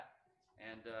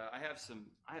And I have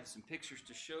some pictures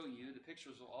to show you. The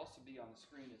pictures will also be on the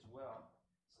screen as well.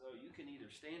 So you can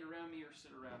either stand around me or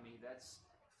sit around me. That's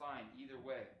fine, either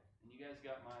way. And you guys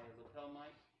got my lapel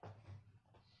mic?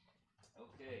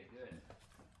 Okay, good.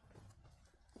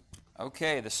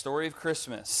 Okay, the story of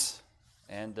Christmas.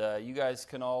 And you guys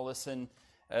can all listen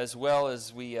as well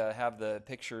as we have the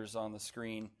pictures on the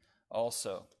screen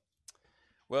also.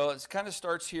 Well, it kind of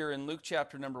starts here in Luke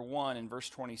chapter number 1 in verse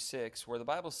 26, where the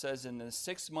Bible says, in the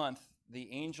 6th month, the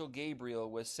angel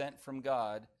Gabriel was sent from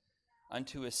God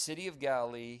unto a city of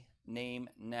Galilee named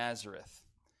Nazareth.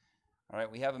 All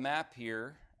right, we have a map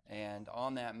here, and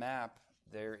on that map,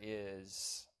 there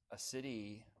is a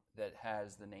city that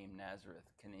has the name Nazareth.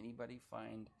 Can anybody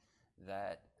find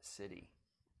that city?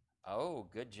 Oh,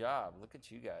 good job. Look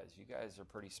at you guys. You guys are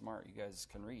pretty smart. You guys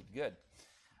can read. Good.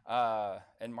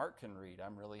 And Mark can read.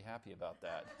 I'm really happy about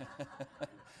that.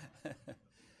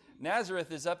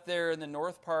 Nazareth is up there in the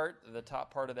north part, the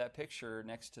top part of that picture,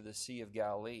 next to the Sea of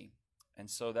Galilee. And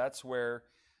so that's where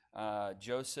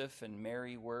Joseph and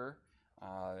Mary were.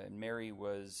 And Mary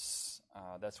was,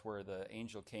 that's where the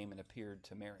angel came and appeared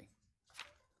to Mary.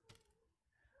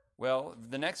 Well,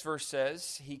 the next verse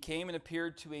says, he came and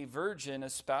appeared to a virgin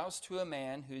espoused to a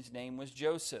man whose name was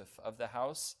Joseph, of the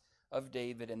house of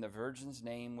David, and the virgin's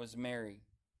name was Mary.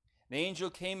 The angel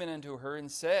came in unto her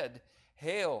and said,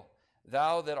 Hail,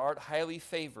 thou that art highly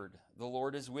favored, the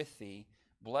Lord is with thee.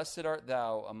 Blessed art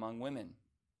thou among women.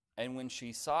 And when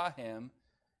she saw him,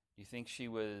 do you think she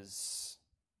was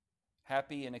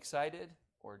happy and excited,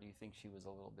 or do you think she was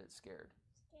a little bit scared?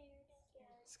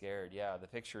 Scared, yeah. The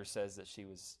picture says that she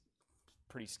was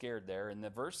pretty scared there. And the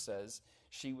verse says,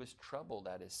 she was troubled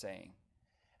at his saying,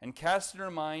 and cast in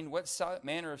her mind what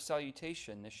manner of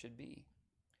salutation this should be.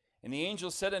 And the angel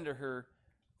said unto her,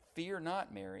 Fear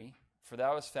not, Mary, for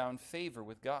thou hast found favor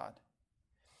with God.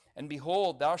 And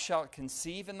behold, thou shalt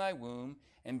conceive in thy womb,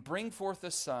 and bring forth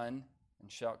a son, and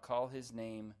shalt call his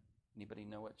name. Anybody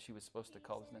know what she was supposed to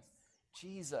call his name?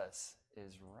 Jesus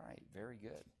is right. Very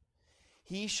good.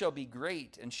 He shall be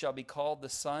great, and shall be called the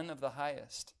Son of the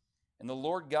Highest. And the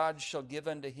Lord God shall give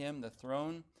unto him the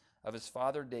throne of his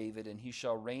father David, and he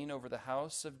shall reign over the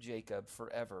house of Jacob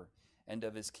forever, and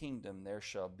of his kingdom there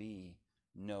shall be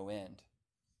no end.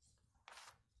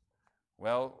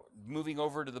 Well, moving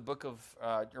over to the book of,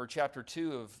 or chapter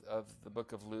 2 of the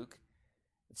book of Luke,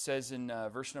 it says in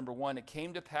verse number 1, It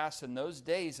came to pass in those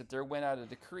days that there went out a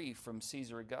decree from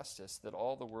Caesar Augustus that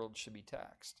all the world should be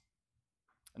taxed.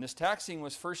 And this taxing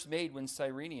was first made when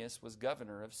Cyrenius was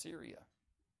governor of Syria.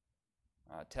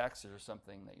 Taxes are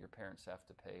something that your parents have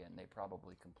to pay, and they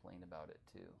probably complain about it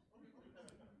too,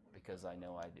 because I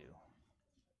know I do.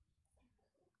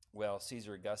 Well,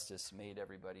 Caesar Augustus made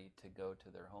everybody to go to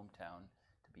their hometown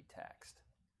to be taxed.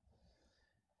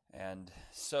 And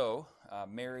so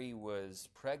Mary was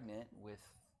pregnant with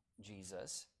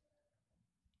Jesus.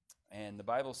 And the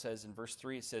Bible says in verse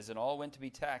 3, it says, And all went to be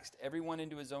taxed, everyone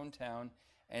into his own town.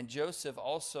 And Joseph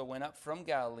also went up from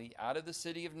Galilee out of the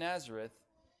city of Nazareth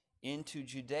into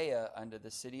Judea unto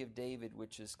the city of David,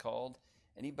 which is called,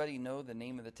 anybody know the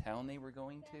name of the town they were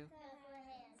going to?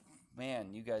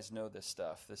 Man, you guys know this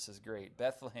stuff. This is great.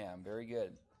 Bethlehem, very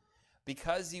good.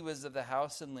 Because he was of the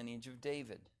house and lineage of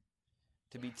David,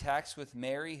 to be taxed with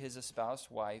Mary, his espoused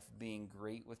wife, being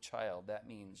great with child. That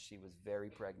means she was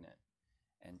very pregnant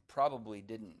and probably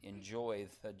didn't enjoy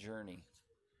the journey.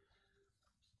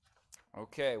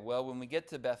 Okay, well, when we get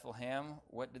to Bethlehem,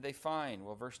 what did they find?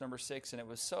 Well, verse number 6, And it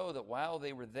was so that while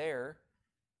they were there,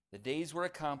 the days were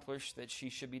accomplished that she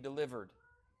should be delivered.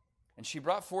 And she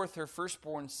brought forth her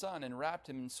firstborn son, and wrapped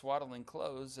him in swaddling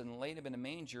clothes, and laid him in a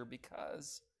manger,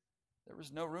 because there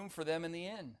was no room for them in the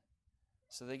inn.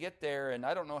 So they get there, and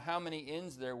I don't know how many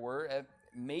inns there were,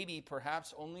 maybe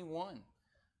perhaps only one.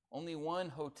 Only one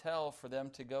hotel for them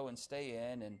to go and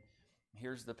stay in, and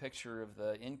here's the picture of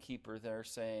the innkeeper there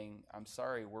saying, I'm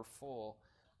sorry, we're full.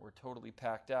 We're totally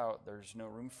packed out. There's no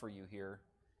room for you here.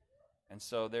 And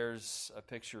so there's a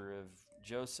picture of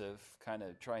Joseph kind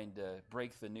of trying to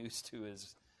break the news to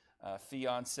his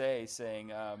fiancée,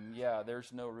 saying, yeah,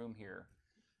 there's no room here.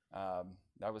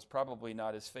 That was probably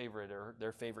not his favorite or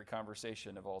their favorite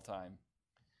conversation of all time.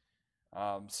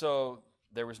 So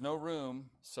there was no room.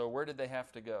 So where did they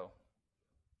have to go?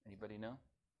 Anybody know?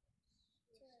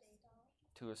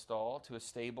 To a stall, to a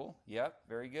stable. Yep,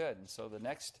 very good. And so the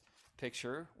next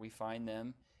picture, we find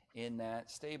them in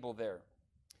that stable there.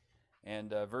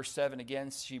 And verse 7 again,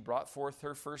 she brought forth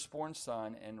her firstborn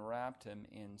son and wrapped him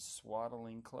in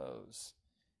swaddling clothes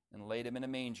and laid him in a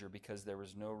manger, because there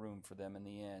was no room for them in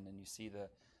the inn. And you see the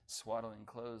swaddling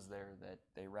clothes there that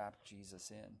they wrapped Jesus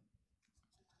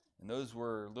in. And those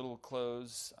were little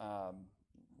clothes,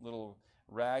 little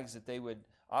rags that they would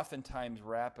oftentimes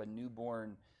wrap a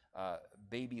newborn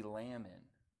baby lamb in.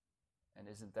 And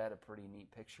isn't that a pretty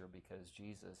neat picture? Because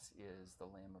Jesus is the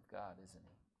Lamb of God, isn't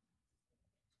he?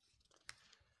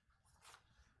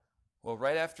 Well,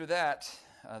 right after that,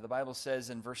 the Bible says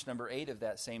in verse number 8 of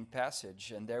that same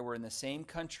passage, and there were in the same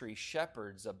country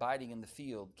shepherds abiding in the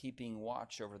field, keeping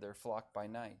watch over their flock by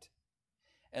night.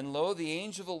 And lo, the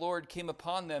angel of the Lord came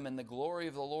upon them, and the glory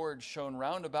of the Lord shone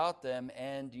round about them.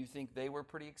 And do you think they were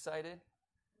pretty excited?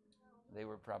 They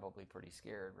were probably pretty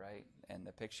scared, right? And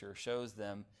the picture shows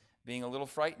them being a little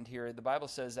frightened here. The Bible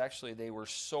says actually they were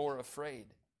sore afraid.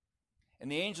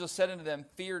 And the angel said unto them,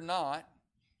 Fear not.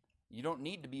 You don't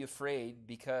need to be afraid,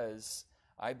 because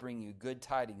I bring you good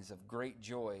tidings of great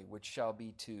joy, which shall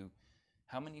be to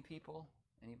how many people?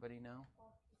 Anybody know?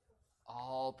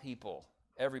 All people.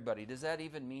 Everybody. Does that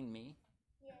even mean me?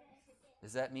 Yes.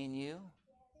 Does that mean you?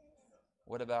 Yes.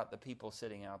 What about the people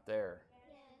sitting out there?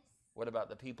 Yes. What about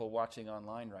the people watching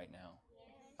online right now?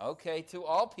 Yes. Okay, to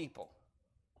all people.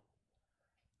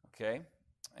 Okay.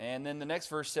 And then the next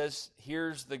verse says,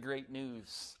 here's the great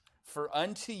news. For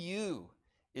unto you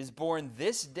is born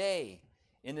this day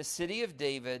in the city of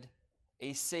David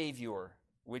a Savior,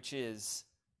 which is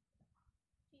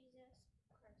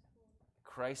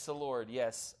Christ the Lord.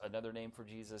 Yes, another name for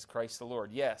Jesus, Christ the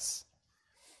Lord. Yes.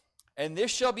 And this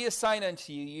shall be a sign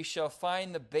unto you. You shall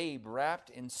find the babe wrapped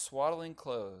in swaddling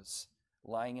clothes,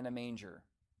 lying in a manger.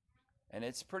 And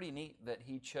it's pretty neat that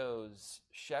he chose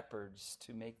shepherds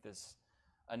to make this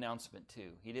announcement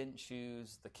to. He didn't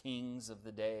choose the kings of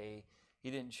the day. He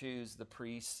didn't choose the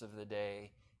priests of the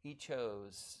day. He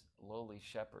chose lowly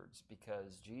shepherds,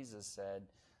 because Jesus said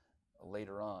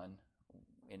later on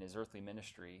in his earthly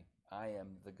ministry, I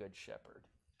am the good shepherd.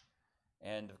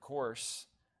 And of course,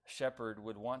 a shepherd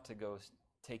would want to go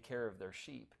take care of their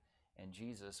sheep, and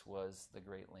Jesus was the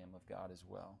great Lamb of God as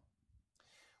well.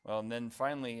 Well, and then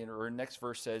finally, our next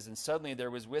verse says, And suddenly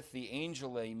there was with the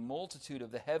angel a multitude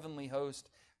of the heavenly host,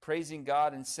 praising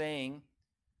God and saying,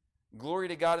 Glory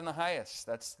to God in the highest.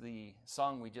 That's the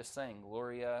song we just sang.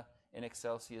 Gloria in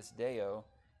excelsis Deo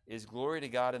is glory to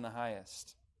God in the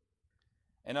highest.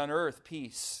 And on earth,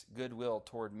 peace, goodwill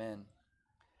toward men.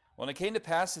 When it came to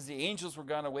pass, as the angels were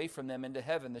gone away from them into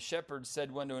heaven, the shepherds said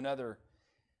one to another,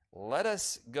 Let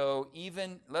us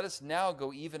now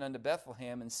go even unto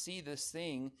Bethlehem, and see this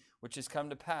thing which is come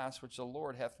to pass, which the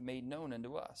Lord hath made known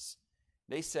unto us.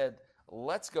 They said,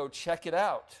 Let's go check it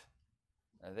out.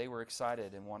 They were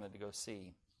excited and wanted to go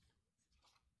see.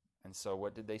 And so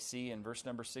what did they see? In verse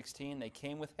number 16, they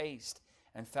came with haste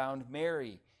and found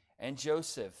Mary and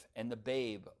Joseph and the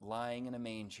babe lying in a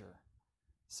manger.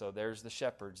 So there's the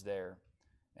shepherds there.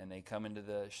 And they come into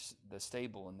the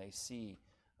stable, and they see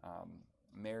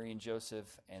Mary and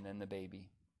Joseph and then the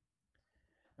baby.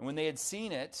 And when they had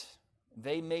seen it,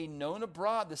 they made known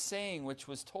abroad the saying which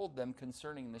was told them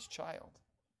concerning this child.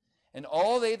 And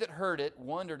all they that heard it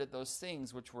wondered at those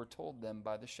things which were told them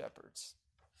by the shepherds.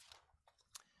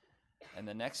 And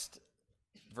the next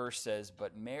verse says,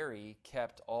 But Mary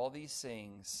kept all these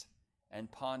things and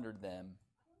pondered them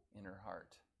in her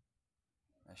heart.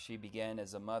 She began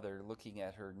as a mother looking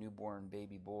at her newborn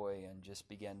baby boy and just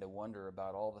began to wonder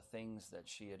about all the things that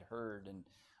she had heard and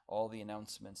all the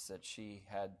announcements that she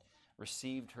had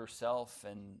received herself,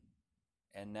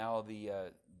 and now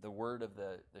the word of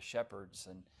the shepherds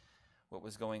and what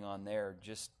was going on there.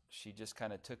 She just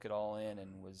kind of took it all in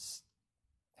and was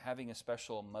having a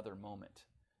special mother moment.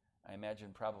 I imagine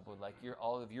probably like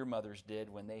all of your mothers did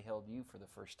when they held you for the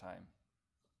first time.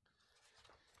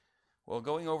 Well,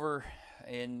 going over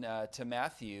to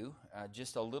Matthew,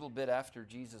 just a little bit after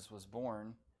Jesus was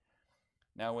born.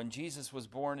 Now, when Jesus was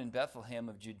born in Bethlehem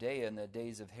of Judea in the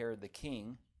days of Herod the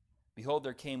king, behold,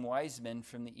 there came wise men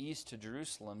from the east to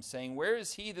Jerusalem, saying, Where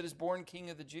is he that is born King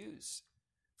of the Jews?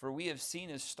 For we have seen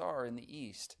his star in the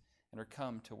east, and are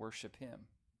come to worship him.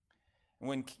 And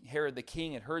when Herod the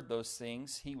king had heard those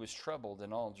things, he was troubled,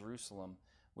 and all Jerusalem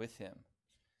with him.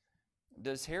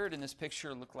 Does Herod in this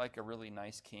picture look like a really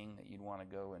nice king that you'd want to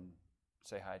go and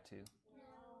say hi to?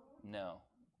 No.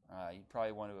 You'd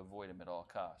probably want to avoid him at all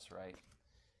costs, right?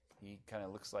 He kind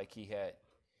of looks like he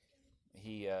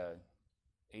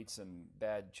ate some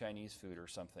bad Chinese food or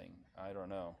something. I don't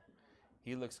know.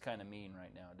 He looks kind of mean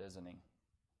right now, doesn't he?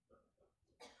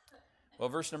 Well,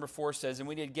 verse number 4 says, And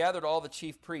when he had gathered all the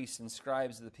chief priests and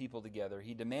scribes of the people together,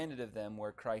 he demanded of them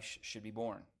where Christ should be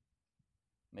born.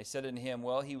 And they said unto him,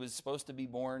 Well, he was supposed to be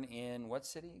born in what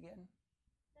city again?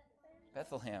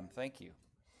 Bethlehem. Thank you.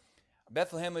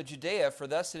 Bethlehem of Judea, for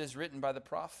thus it is written by the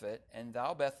prophet, and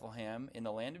thou, Bethlehem, in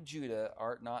the land of Judah,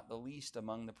 art not the least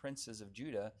among the princes of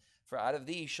Judah, for out of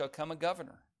thee shall come a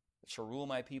governor, that shall rule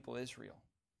my people Israel.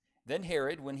 Then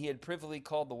Herod, when he had privily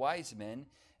called the wise men,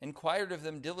 inquired of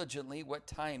them diligently what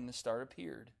time the star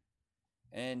appeared.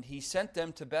 And he sent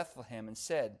them to Bethlehem, and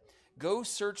said, Go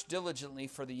search diligently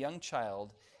for the young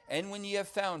child, and when ye have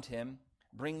found him,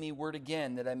 bring me word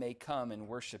again, that I may come and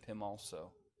worship him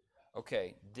also.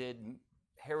 Okay, did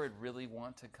Herod really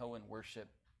want to go and worship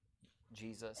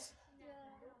Jesus?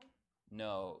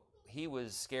 No, he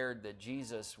was scared that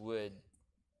Jesus would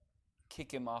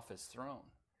kick him off his throne.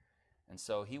 And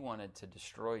so he wanted to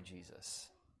destroy Jesus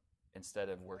instead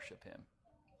of worship him.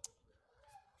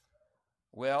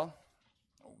 Well,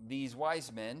 these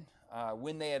wise men,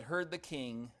 when they had heard the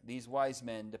king, these wise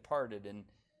men departed,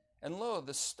 and lo,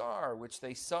 the star which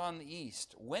they saw in the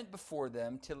east went before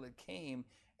them till it came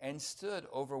and stood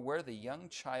over where the young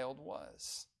child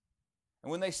was. And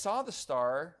when they saw the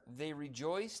star, they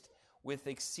rejoiced with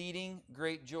exceeding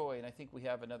great joy. And I think we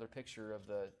have another picture of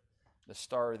the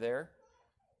star there.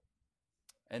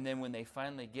 And then when they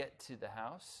finally get to the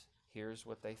house, here's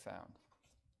what they found.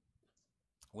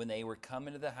 When they were come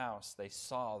into the house, they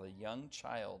saw the young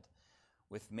child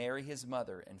with Mary his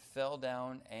mother, and fell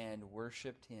down and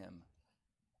worshipped him.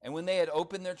 And when they had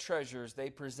opened their treasures, they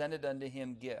presented unto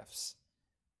him gifts.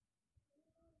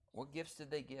 What gifts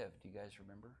did they give? Do you guys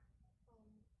remember?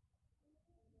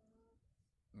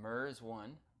 Myrrh is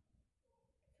one.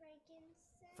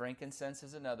 Frankincense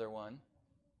is another one.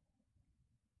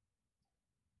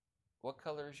 What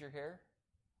color is your hair?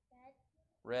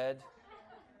 Red.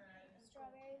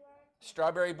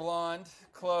 Strawberry blonde.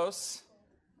 Close.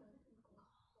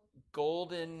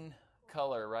 Golden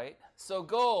color, right? So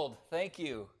gold. Thank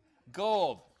you.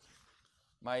 Gold.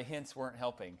 My hints weren't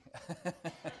helping.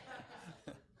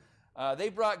 They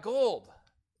brought gold,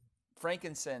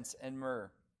 frankincense, and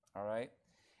myrrh. All right?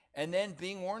 And then,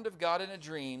 being warned of God in a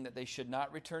dream that they should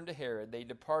not return to Herod, they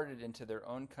departed into their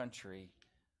own country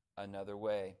another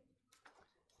way.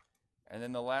 And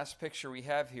then the last picture we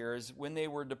have here is, when they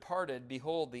were departed,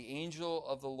 behold, the angel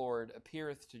of the Lord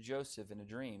appeareth to Joseph in a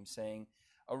dream, saying,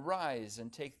 Arise,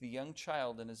 and take the young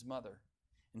child and his mother,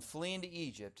 and flee into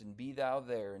Egypt, and be thou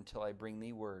there until I bring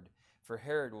thee word. For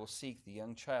Herod will seek the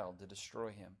young child to destroy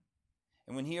him.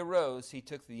 And when he arose, he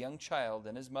took the young child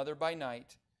and his mother by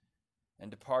night, and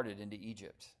departed into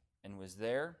Egypt, and was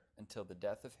there until the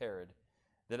death of Herod,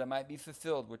 that it might be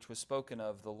fulfilled which was spoken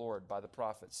of the Lord by the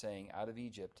prophet, saying, Out of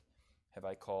Egypt have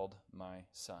I called my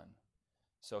son.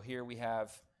 So here we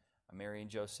have Mary and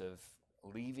Joseph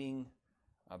leaving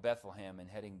Bethlehem and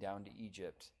heading down to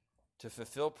Egypt to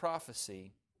fulfill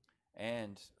prophecy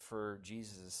and for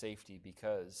Jesus' safety,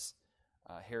 because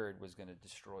Herod was going to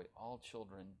destroy all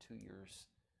children 2 years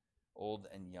old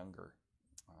and younger.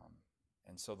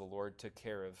 And so the Lord took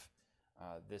care of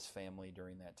this family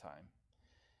during that time.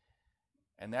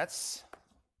 And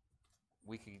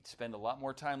we could spend a lot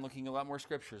more time looking at a lot more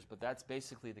scriptures, but that's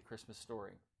basically the Christmas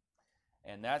story.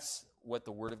 And that's what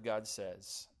the Word of God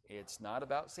says. It's not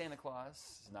about Santa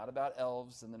Claus. It's not about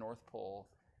elves in the North Pole.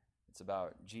 It's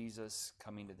about Jesus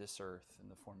coming to this earth in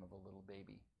the form of a little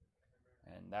baby.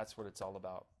 And that's what it's all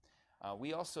about.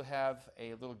 We also have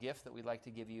a little gift that we'd like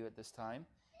to give you at this time.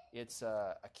 It's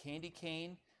a candy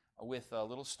cane with a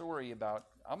little story about,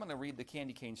 I'm going to read the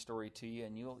candy cane story to you,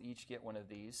 and you'll each get one of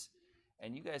these.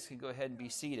 And you guys can go ahead and be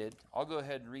seated. I'll go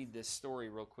ahead and read this story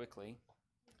real quickly.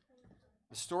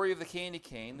 The story of the candy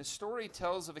cane. The story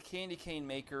tells of a candy cane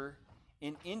maker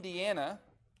in Indiana,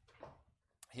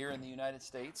 here in the United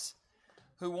States,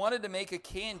 who wanted to make a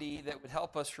candy that would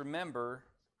help us remember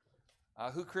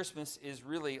who Christmas is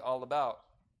really all about.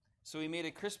 So he made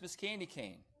a Christmas candy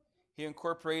cane. He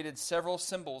incorporated several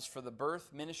symbols for the birth,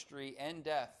 ministry, and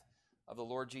death of the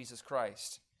Lord Jesus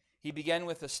Christ. He began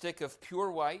with a stick of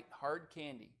pure white, hard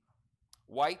candy.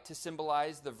 White to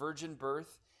symbolize the virgin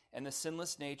birth and the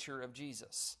sinless nature of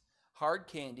Jesus. Hard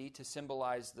candy to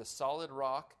symbolize the solid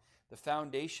rock, the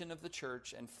foundation of the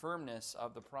church, and firmness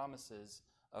of the promises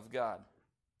of God.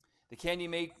 The candy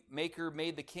maker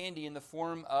made the candy in the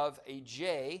form of a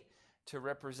J to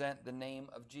represent the name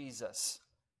of Jesus.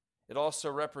 It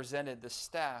also represented the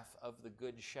staff of the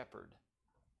Good Shepherd.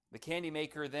 The candy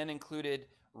maker then included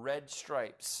red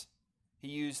stripes. He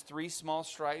used 3 small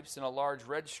stripes and a large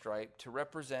red stripe to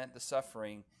represent the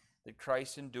suffering that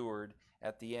Christ endured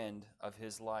at the end of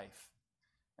his life.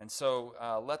 And so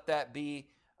let that be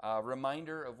a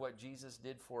reminder of what Jesus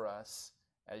did for us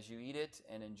as you eat it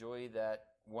and enjoy that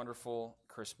wonderful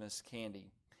Christmas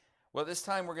candy. Well, this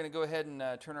time we're going to go ahead and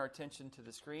turn our attention to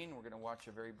the screen. We're going to watch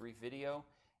a very brief video,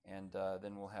 and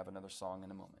then we'll have another song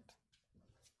in a moment.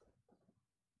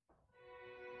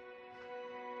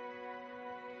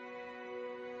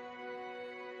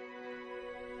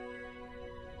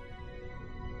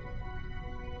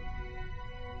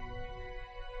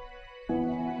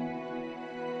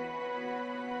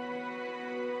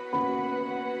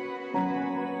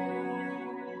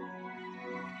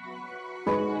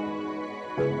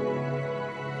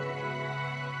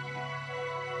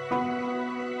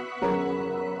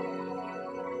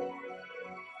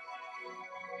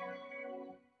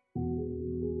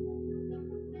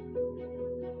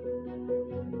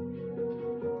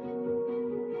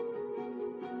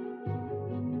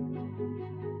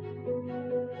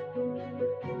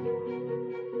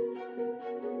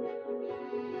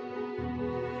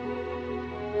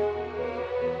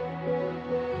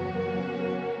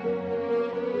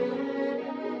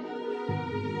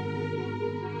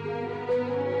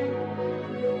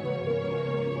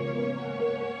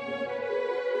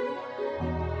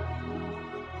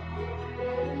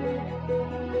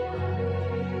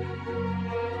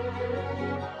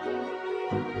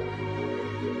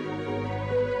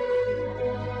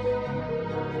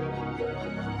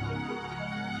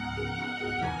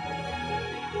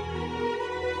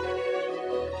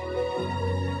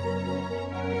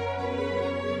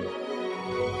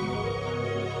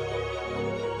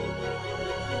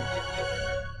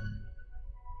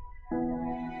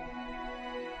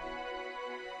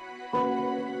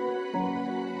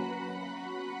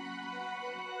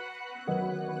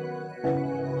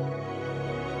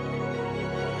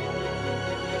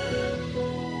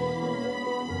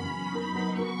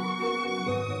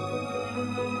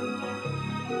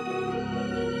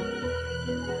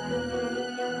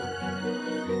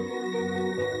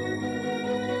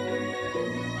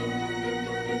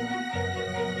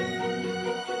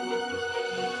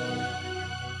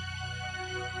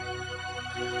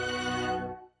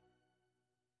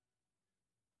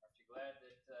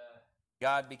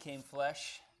 God became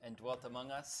flesh and dwelt among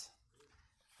us.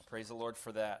 Praise the Lord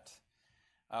for that.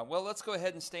 Well, let's go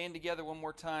ahead and stand together one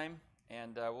more time,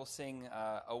 and we'll sing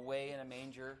Away in a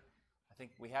Manger. I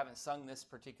think we haven't sung this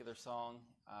particular song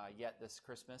yet this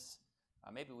Christmas.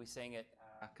 Maybe we sang it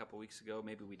a couple weeks ago.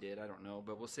 Maybe we did. I don't know.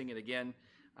 But we'll sing it again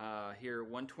here,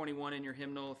 121 in your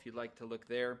hymnal, if you'd like to look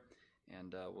there.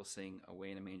 And we'll sing Away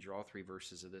in a Manger, all three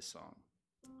verses of this song.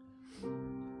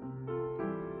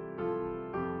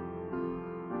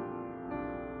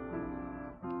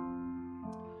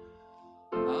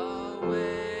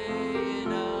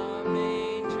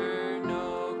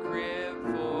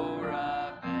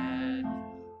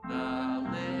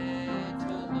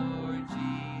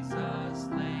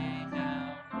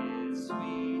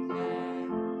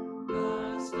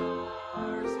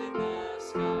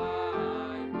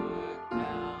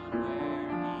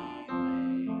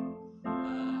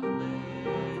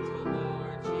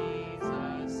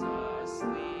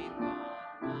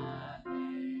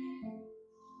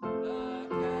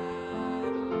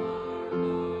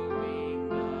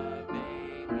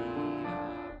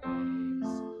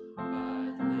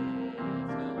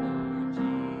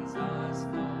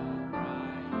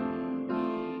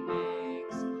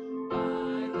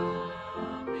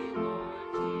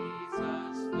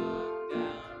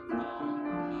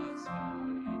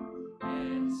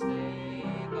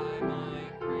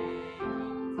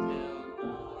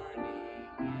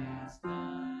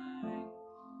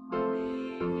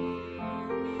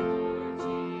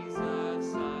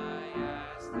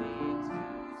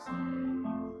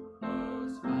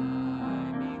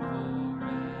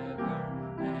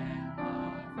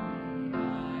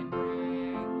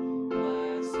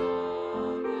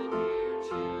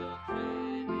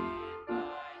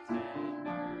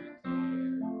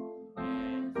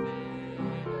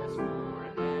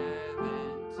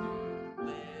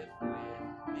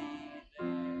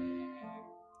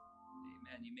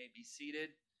 Seated.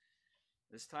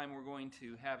 This time we're going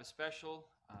to have a special,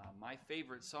 my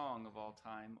favorite song of all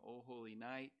time, O Holy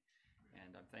Night.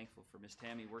 And I'm thankful for Miss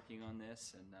Tammy working on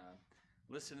this. And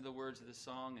listen to the words of the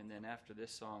song. And then after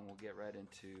this song, we'll get right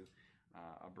into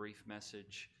a brief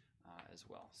message as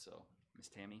well. So, Miss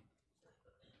Tammy.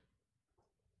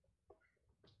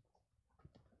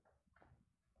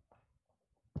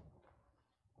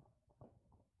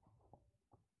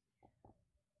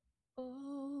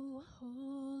 O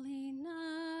holy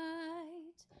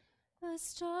night, the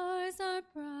stars are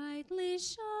brightly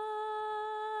shining.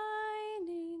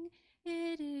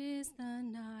 It is the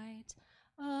night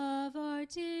of our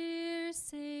dear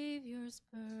Savior's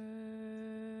birth.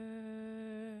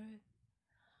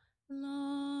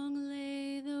 Long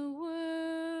lay the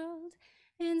world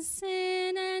in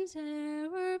sin and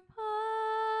error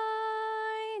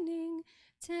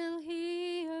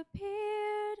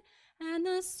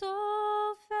the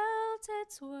soul felt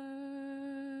its worth.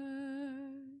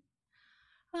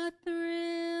 A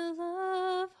thrill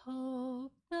of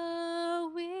hope, the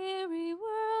weary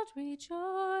world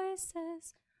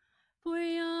rejoices, for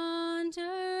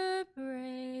yonder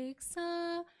breaks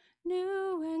a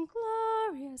new and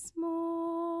glorious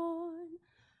morn.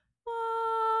 Fall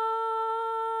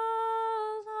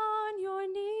on your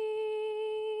knees,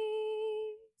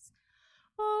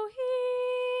 oh, hear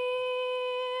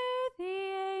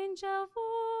the angel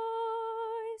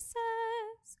voices,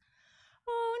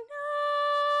 oh,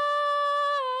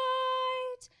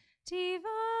 night divine,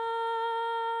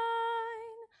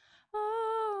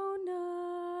 oh,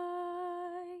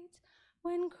 night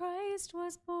when Christ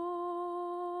was born.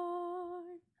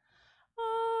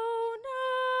 Oh,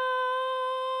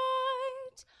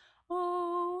 night,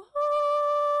 oh, holy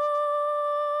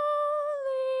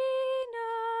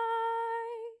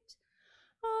night,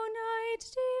 oh, night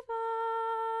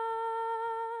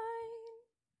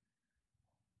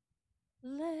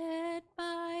divine, led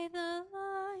by the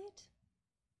light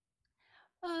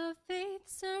of faith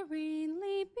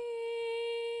serenely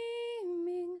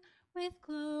beaming, with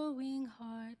glowing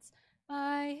hearts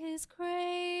by his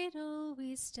cradle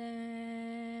we stand.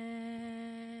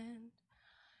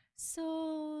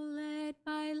 So led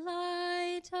by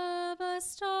light of a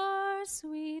star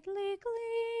sweetly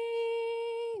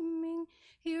gleaming,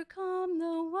 here come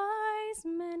the wise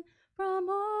men from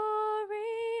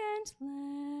Orient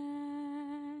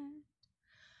land.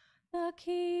 The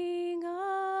King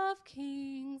of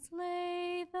Kings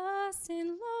lay thus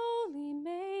in lowly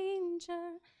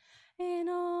manger, in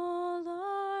all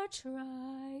our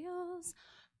trials,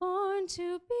 born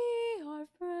to be our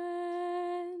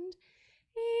friend.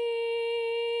 He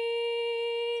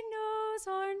knows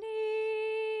our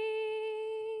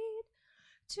need,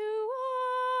 to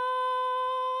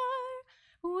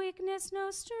our weakness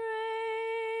no stranger.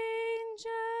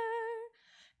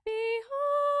 Behold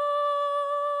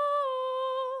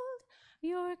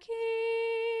your King,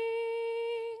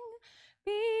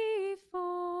 before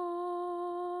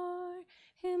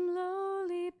him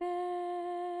lowly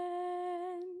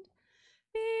bend.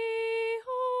 Behold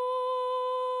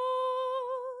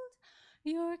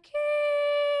your King,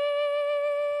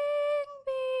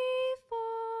 before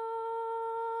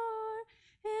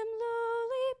him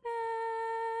lowly bend.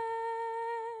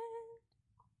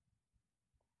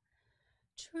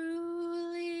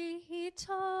 Truly he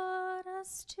taught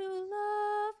us to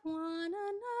love one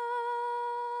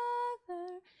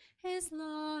another. His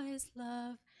law is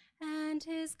love, and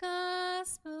his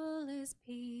gospel is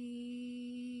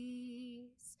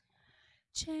peace.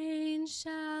 Chains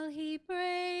shall he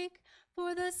break,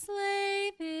 for the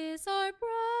slave is our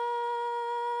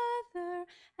brother,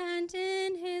 and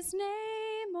in his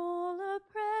name all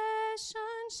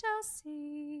oppression shall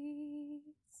cease.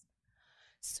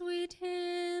 Sweet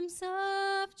hymns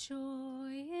of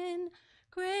joy in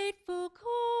grateful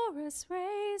chorus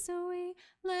raise we,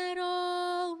 let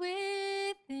all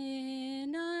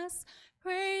within us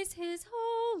praise his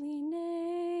holy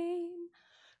name.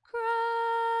 Christ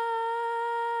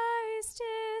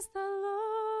is the Lord,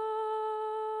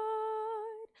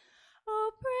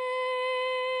 oh,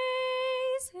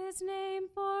 praise his name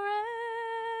forever.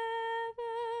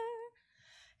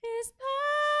 His power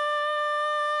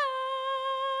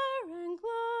and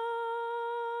glory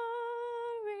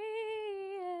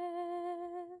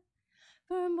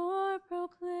evermore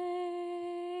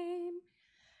proclaim.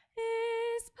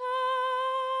 His power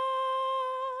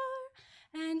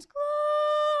and glory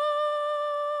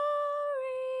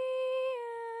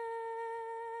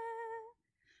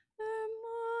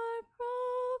evermore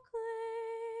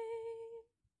proclaim.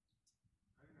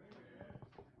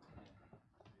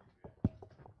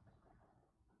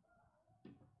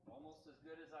 Almost as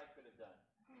good as I could have done.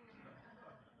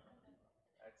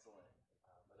 Excellent.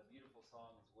 But a beautiful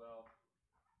song as well.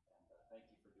 And thank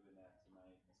you for doing that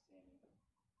tonight, Miss Tammy.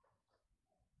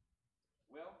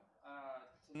 Well,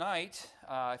 tonight,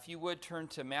 if you would turn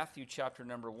to Matthew chapter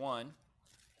number 1.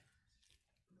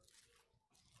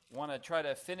 Want to try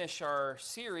to finish our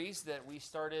series that we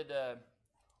started a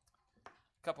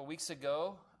couple weeks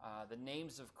ago, the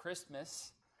names of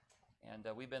Christmas. And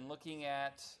we've been looking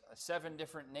at 7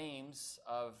 different names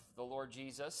of the Lord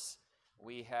Jesus.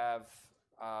 We have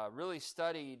really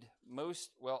studied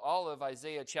all of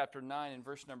Isaiah chapter 9 and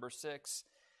verse number 6.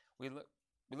 We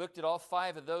looked at all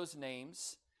 5 of those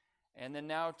names. And then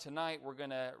now tonight we're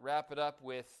going to wrap it up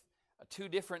with 2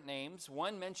 different names.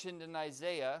 One mentioned in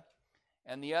Isaiah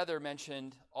and the other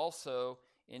mentioned also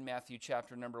in Matthew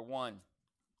chapter number 1.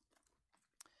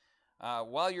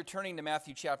 While you're turning to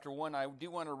Matthew chapter 1, I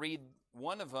do want to read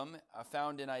one of them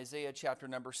found in Isaiah chapter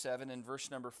number 7 and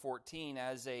verse number 14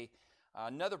 as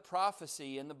another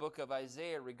prophecy in the book of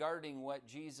Isaiah regarding what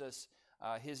Jesus,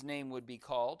 his name would be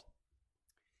called.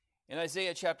 In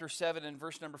Isaiah chapter 7 and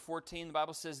verse number 14, the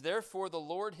Bible says, "Therefore the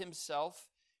Lord himself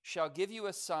shall give you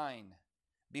a sign.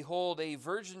 Behold, a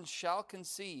virgin shall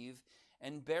conceive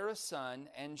and bear a son,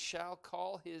 and shall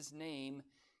call his name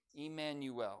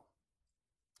Emmanuel."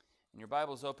 And your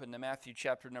Bible's open to Matthew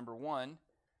chapter number 1.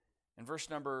 In verse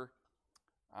number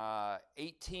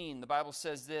 18, the Bible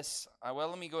says this.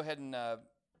 Let me go ahead and,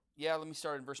 let me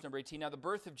start in verse number 18. "Now the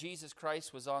birth of Jesus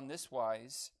Christ was on this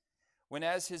wise, when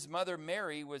as his mother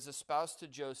Mary was espoused to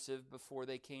Joseph, before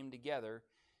they came together,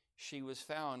 she was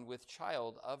found with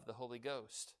child of the Holy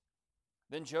Ghost.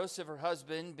 Then Joseph, her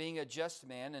husband, being a just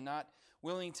man and not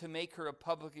willing to make her a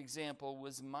public example,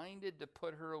 was minded to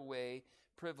put her away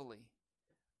privily.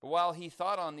 But while he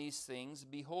thought on these things,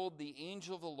 behold, the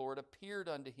angel of the Lord appeared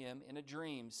unto him in a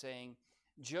dream, saying,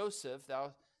 Joseph,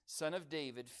 thou son of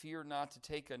David, fear not to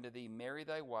take unto thee Mary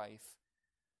thy wife,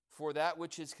 for that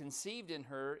which is conceived in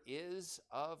her is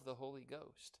of the Holy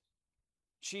Ghost.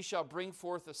 She shall bring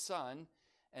forth a son,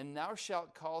 and thou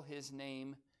shalt call his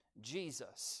name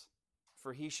Jesus,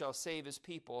 for he shall save his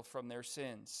people from their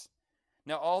sins.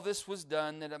 Now all this was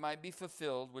done that it might be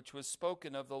fulfilled, which was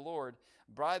spoken of the Lord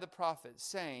by the prophet,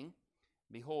 saying,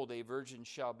 Behold, a virgin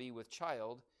shall be with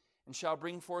child, and shall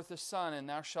bring forth a son, and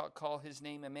thou shalt call his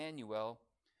name Emmanuel,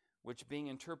 which being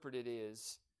interpreted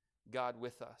is, God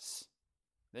with us.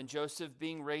 Then Joseph,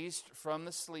 being raised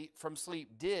from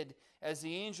sleep, did as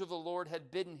the angel of the Lord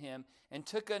had bidden him, and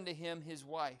took unto him his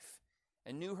wife,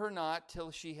 and knew her not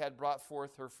till she had brought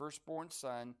forth her firstborn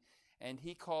son, and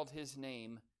he called his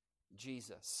name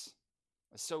Jesus.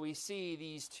 So we see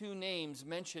these two names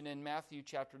mentioned in Matthew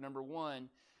chapter number 1,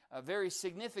 very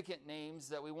significant names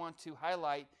that we want to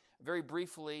highlight very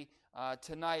briefly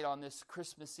tonight on this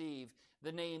Christmas Eve.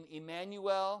 The name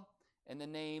Emmanuel and the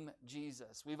name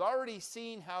Jesus. We've already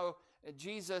seen how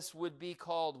Jesus would be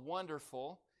called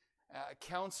Wonderful,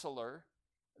 Counselor,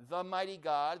 the Mighty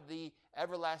God, the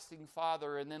Everlasting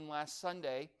Father, and then last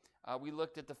Sunday we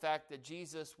looked at the fact that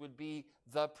Jesus would be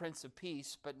the Prince of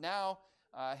Peace, but now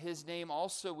his name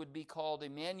also would be called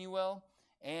Emmanuel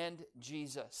and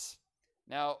Jesus.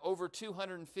 Now, over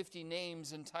 250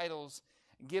 names and titles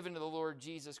given to the Lord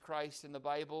Jesus Christ in the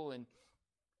Bible, and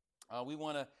we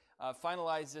want to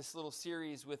finalize this little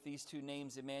series with these two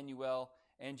names, Emmanuel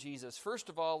and Jesus. First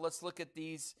of all, let's look at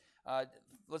these.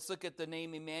 Let's look at the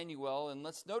name Emmanuel, and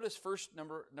let's notice first,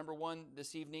 number one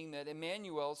this evening, that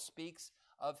Emmanuel speaks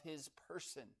of his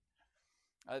person.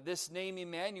 This name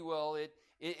Emmanuel,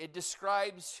 it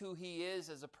describes who he is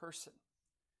as a person.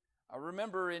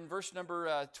 Remember in verse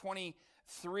number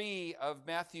 23 of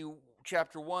Matthew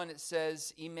chapter 1, it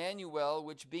says, Emmanuel,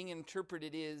 which being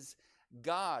interpreted is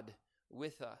God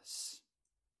with us.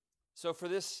 So for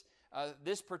this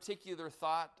particular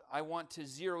thought, I want to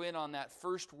zero in on that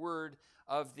first word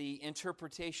of the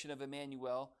interpretation of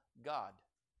Emmanuel, God.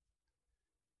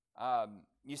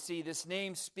 You see, this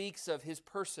name speaks of his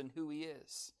person, who he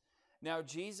is. Now,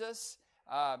 Jesus,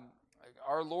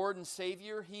 our Lord and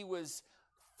Savior, he was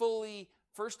fully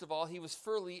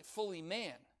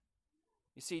man.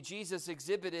 You see, Jesus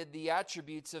exhibited the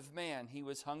attributes of man. He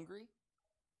was hungry.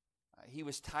 He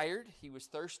was tired. He was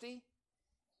thirsty.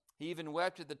 He even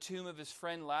wept at the tomb of his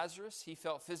friend Lazarus. He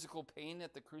felt physical pain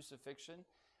at the crucifixion.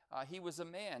 He was a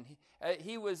man.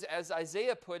 He was, as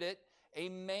Isaiah put it, a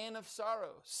man of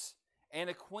sorrows and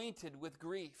acquainted with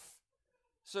grief.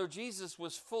 So Jesus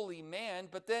was fully man,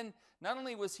 but then not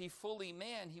only was he fully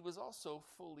man, he was also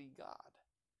fully God.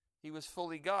 He was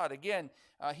fully God. Again,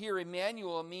 here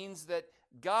Emmanuel means that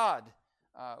God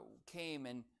came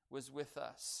and was with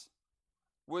us.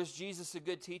 Was Jesus a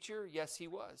good teacher? Yes, he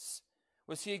was.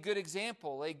 Was he a good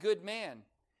example, a good man?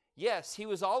 Yes, he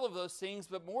was all of those things,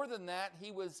 but more than that, he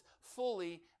was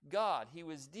fully God. He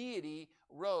was deity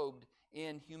robed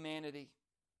in humanity.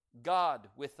 God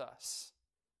with us.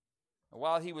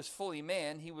 While he was fully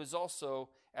man, he was also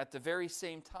at the very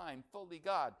same time fully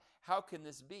God. How can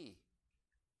this be?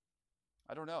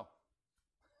 I don't know.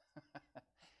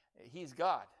 He's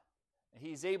God.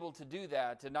 He's able to do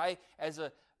that. And I, as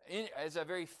a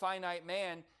very finite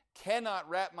man, cannot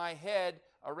wrap my head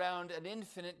around an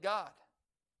infinite God.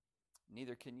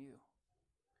 Neither can you.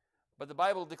 But the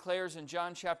Bible declares in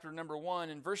John chapter number 1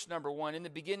 and verse number 1, in the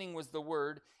beginning was the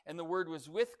Word, and the Word was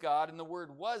with God, and the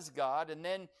Word was God. And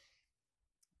then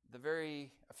a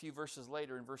few verses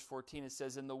later in verse 14 it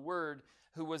says, and the Word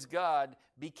who was God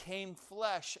became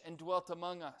flesh and dwelt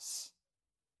among us.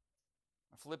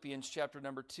 In Philippians chapter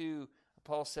number 2,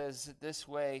 Paul says it this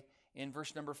way, in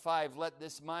verse number 5, let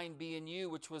this mind be in you,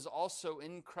 which was also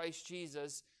in Christ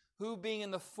Jesus, who being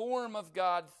in the form of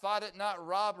God, thought it not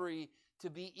robbery to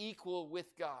be equal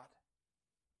with God,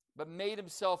 but made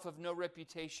himself of no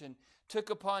reputation, took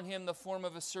upon him the form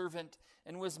of a servant,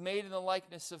 and was made in the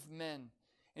likeness of men.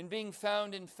 And being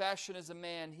found in fashion as a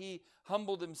man, he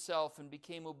humbled himself and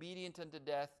became obedient unto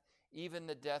death, even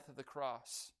the death of the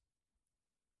cross.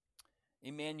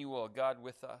 Emmanuel, God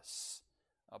with us.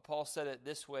 Paul said it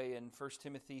this way in 1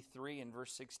 Timothy 3 and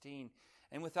verse 16.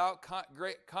 And without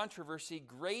great controversy,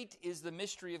 great is the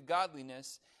mystery of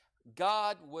godliness.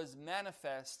 God was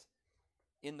manifest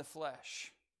in the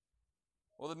flesh.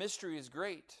 Well, the mystery is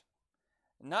great.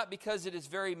 Not because it is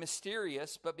very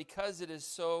mysterious, but because it is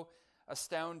so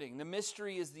astounding. The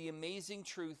mystery is the amazing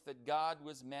truth that God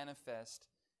was manifest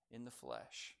in the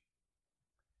flesh.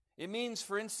 It means,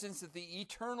 for instance, that the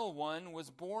Eternal One was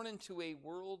born into a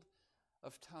world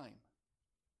of time.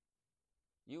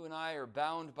 You and I are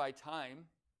bound by time.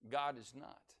 God is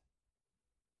not.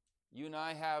 You and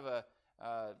I have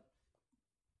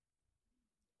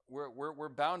we're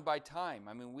bound by time.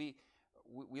 I mean, we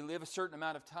live a certain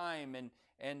amount of time,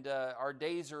 and our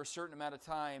days are a certain amount of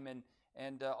time,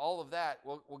 and all of that.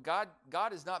 Well,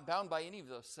 God is not bound by any of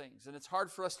those things, and it's hard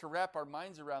for us to wrap our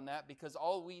minds around that because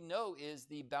all we know is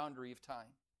the boundary of time.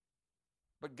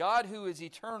 But God, who is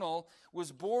eternal,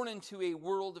 was born into a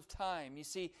world of time. You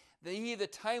see, He, the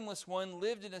timeless one,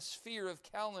 lived in a sphere of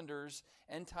calendars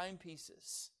and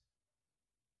timepieces.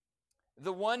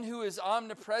 The one who is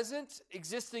omnipresent,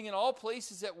 existing in all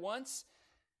places at once,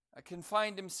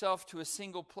 confined himself to a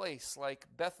single place like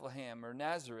Bethlehem or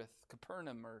Nazareth,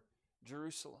 Capernaum or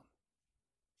Jerusalem.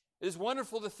 It is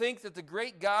wonderful to think that the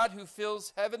great God who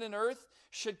fills heaven and earth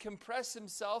should compress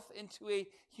himself into a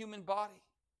human body.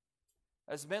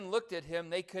 As men looked at him,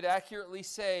 they could accurately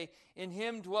say, in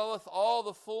him dwelleth all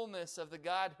the fullness of the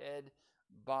Godhead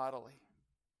bodily.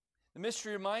 The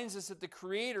mystery reminds us that the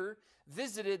Creator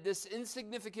visited this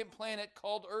insignificant planet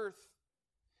called Earth.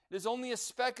 It is only a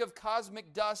speck of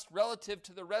cosmic dust relative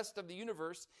to the rest of the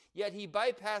universe, yet he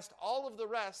bypassed all of the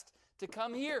rest to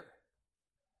come here.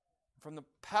 From the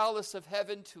palace of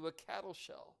heaven to a cattle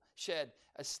shed,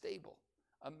 a stable,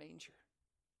 a manger.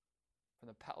 From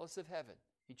the palace of heaven,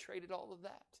 he traded all of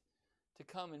that to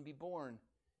come and be born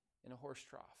in a horse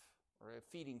trough or a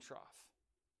feeding trough.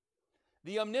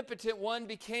 The omnipotent one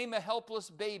became a helpless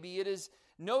baby. It is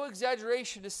no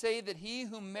exaggeration to say that he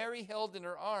whom Mary held in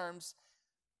her arms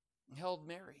held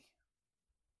Mary,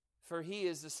 for he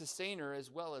is the sustainer as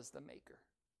well as the maker.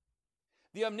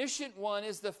 The omniscient one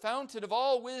is the fountain of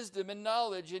all wisdom and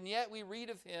knowledge, and yet we read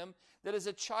of him that as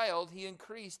a child he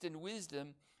increased in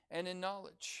wisdom and in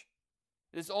knowledge.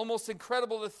 It is almost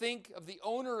incredible to think of the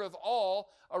owner of all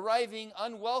arriving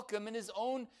unwelcome in his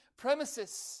own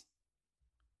premises.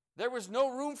 There was no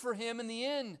room for him in the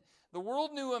inn. The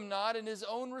world knew him not, and his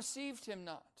own received him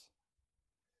not.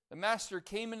 The Master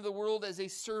came into the world as a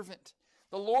servant.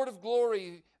 The Lord of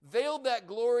glory veiled that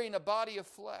glory in a body of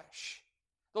flesh.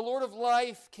 The Lord of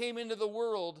life came into the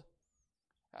world.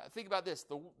 Think about this.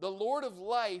 The Lord of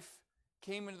life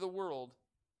came into the world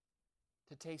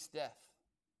to taste death.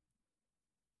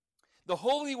 The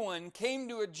Holy One came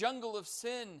to a jungle of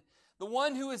sin. The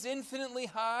one who is infinitely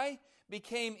high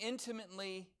became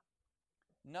intimately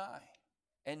nigh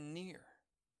and near.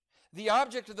 The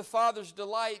object of the Father's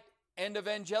delight and of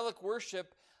angelic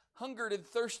worship hungered and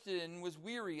thirsted and was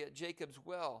weary at Jacob's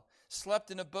well,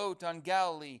 slept in a boat on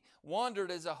Galilee, wandered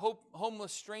as a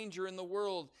homeless stranger in the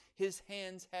world his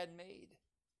hands had made.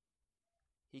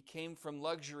 He came from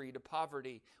luxury to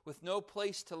poverty with no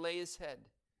place to lay his head.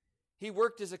 He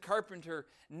worked as a carpenter,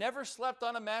 never slept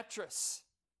on a mattress,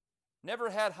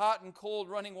 never had hot and cold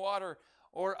running water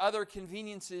or other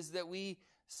conveniences that we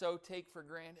so take for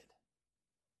granted.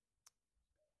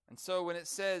 And so when it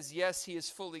says, yes, he is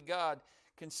fully God,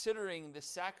 considering the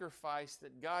sacrifice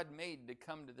that God made to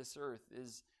come to this earth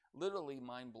is literally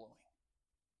mind-blowing.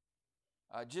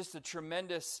 Just a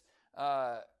tremendous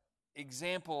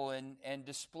example and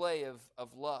display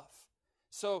of love.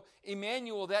 So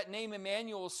Emmanuel, that name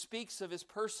Emmanuel speaks of his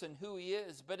person, who he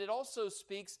is, but it also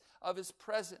speaks of his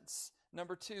presence.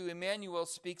 Number 2, Emmanuel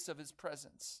speaks of his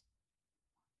presence.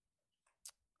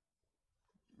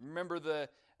 Remember, the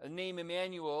name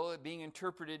Emmanuel being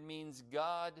interpreted means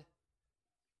God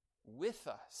with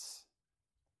us.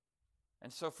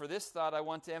 And so for this thought, I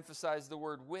want to emphasize the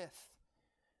word with.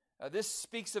 This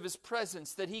speaks of his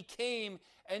presence, that he came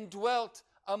and dwelt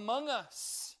among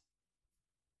us.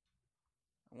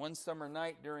 One summer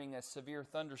night during a severe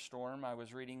thunderstorm, I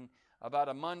was reading about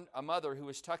a mother who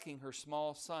was tucking her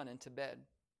small son into bed.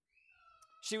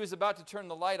 She was about to turn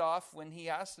the light off when he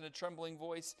asked in a trembling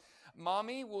voice,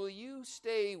 "Mommy, will you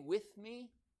stay with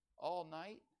me all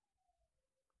night?"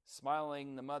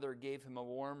 Smiling, the mother gave him a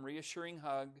warm, reassuring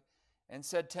hug and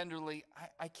said tenderly,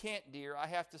 I can't, dear. I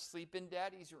have to sleep in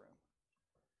Daddy's room."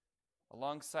 A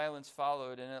long silence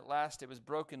followed, and at last it was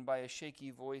broken by a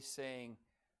shaky voice saying,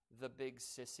 "The big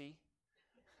sissy."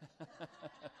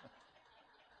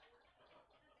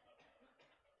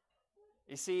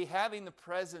 You see, having the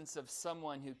presence of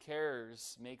someone who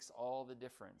cares makes all the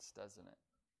difference, doesn't it?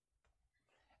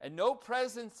 And no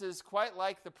presence is quite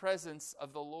like the presence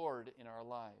of the Lord in our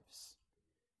lives.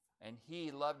 And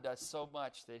He loved us so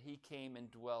much that He came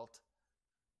and dwelt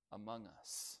among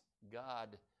us,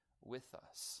 God with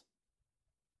us.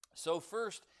 So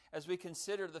first, as we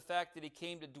consider the fact that He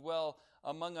came to dwell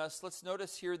among us, let's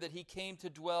notice here that He came to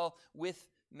dwell with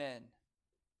men.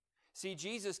 See,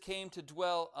 Jesus came to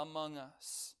dwell among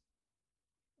us.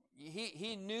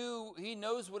 He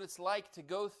knows what it's like to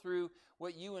go through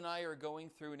what you and I are going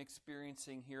through and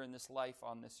experiencing here in this life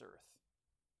on this earth.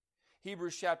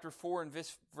 Hebrews chapter 4 and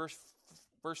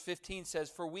verse 15 says,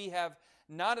 "For we have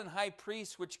not an high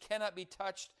priest which cannot be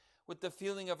touched with the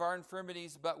feeling of our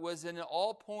infirmities, but was in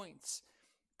all points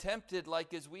tempted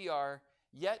like as we are,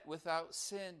 yet without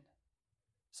sin."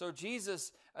 So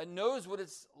Jesus knows what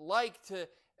it's like to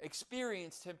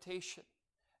experience temptation,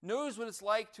 knows what it's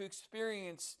like to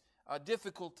experience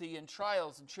difficulty and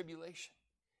trials and tribulation.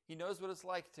 He knows what it's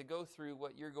like to go through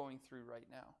what you're going through right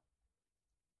now.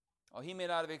 Oh, He may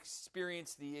not have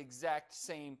experienced the exact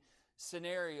same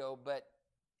scenario, but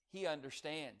He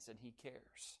understands and He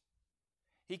cares.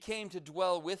 He came to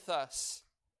dwell with us.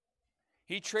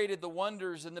 He traded the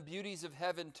wonders and the beauties of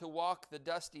heaven to walk the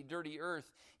dusty, dirty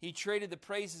earth. He traded the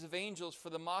praises of angels for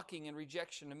the mocking and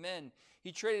rejection of men.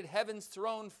 He traded heaven's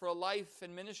throne for a life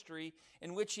and ministry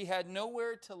in which He had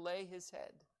nowhere to lay His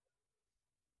head.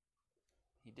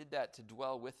 He did that to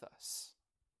dwell with us,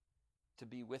 to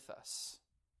be with us.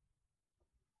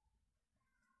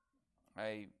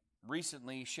 I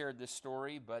recently shared this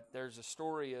story, but there's a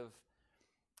story of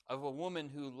a woman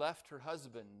who left her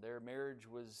husband. Their marriage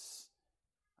was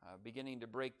beginning to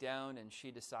break down, and she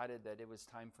decided that it was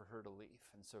time for her to leave,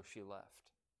 and so she left.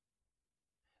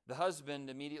 The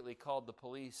husband immediately called the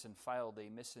police and filed a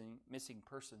missing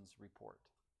persons report.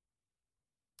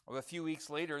 A few weeks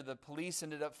later, the police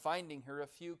ended up finding her a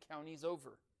few counties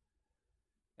over,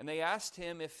 and they asked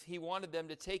him if he wanted them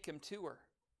to take him to her.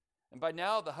 And by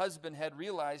now, the husband had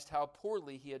realized how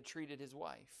poorly he had treated his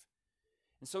wife.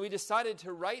 And so he decided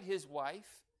to write his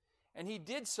wife, and he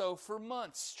did so for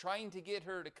months, trying to get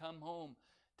her to come home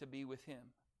to be with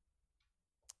him.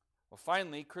 Well,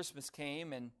 finally, Christmas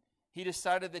came, and he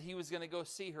decided that he was going to go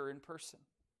see her in person.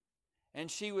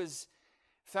 And she was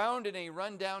found in a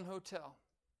rundown hotel.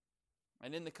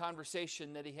 And in the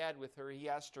conversation that he had with her, he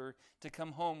asked her to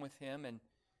come home with him, and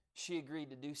she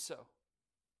agreed to do so.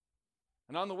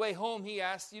 And on the way home, he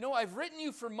asked, I've written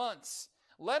you for months,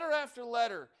 letter after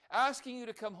letter, asking you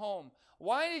to come home.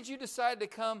 Why did you decide to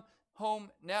come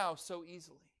home now so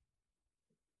easily?"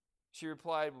 She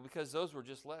replied, "Well, because those were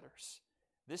just letters.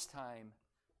 This time,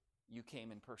 you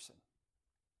came in person.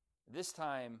 This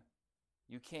time,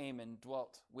 you came and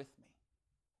dwelt with me."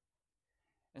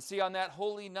 And see, on that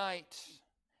holy night,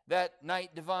 that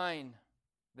night divine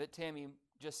that Tammy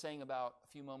just sang about a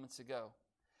few moments ago,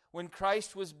 when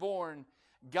Christ was born,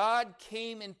 God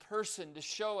came in person to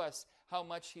show us how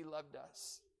much He loved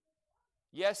us.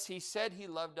 Yes, He said He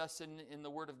loved us in the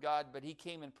Word of God, but He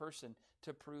came in person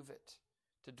to prove it,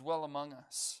 to dwell among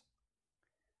us.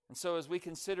 And so as we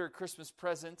consider Christmas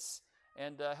presents,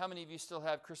 and how many of you still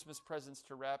have Christmas presents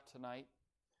to wrap tonight?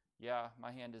 Yeah,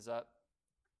 my hand is up.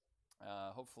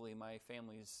 Hopefully my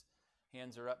family's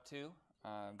hands are up too,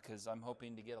 because I'm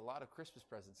hoping to get a lot of Christmas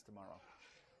presents tomorrow.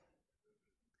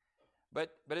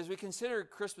 But as we consider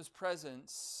Christmas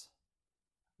presents,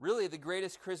 really the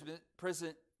greatest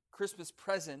Christmas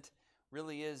present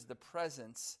really is the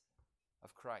presence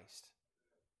of Christ.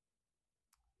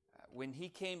 When He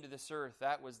came to this earth,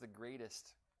 that was the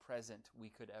greatest present we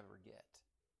could ever get.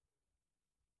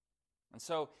 And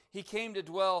so He came to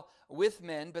dwell with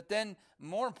men, but then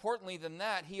more importantly than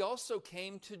that, He also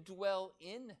came to dwell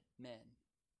in men.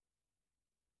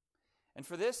 And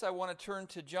for this, I want to turn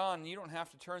to John. You don't have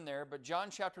to turn there, but John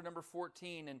chapter number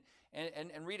 14,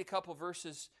 and read a couple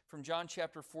verses from John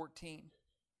chapter 14.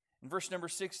 In verse number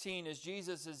 16, as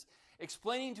Jesus is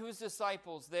explaining to His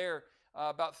disciples there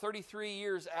about 33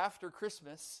 years after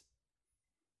Christmas,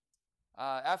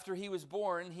 after He was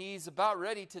born, He's about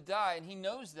ready to die, and He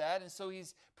knows that, and so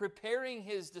He's preparing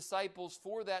His disciples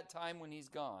for that time when He's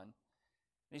gone.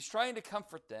 He's trying to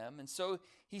comfort them. And so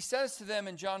he says to them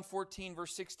in John 14,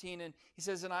 verse 16, and he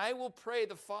says, "And I will pray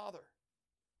the Father,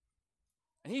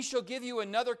 and he shall give you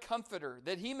another comforter,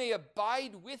 that he may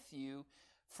abide with you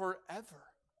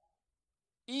forever.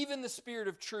 Even the Spirit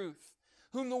of truth,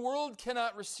 whom the world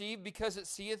cannot receive, because it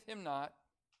seeth him not,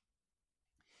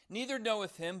 neither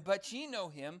knoweth him, but ye know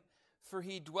him, for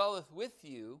he dwelleth with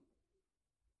you."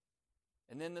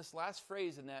 And then this last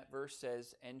phrase in that verse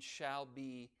says, "and shall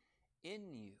be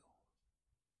in you."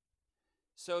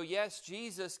 So yes,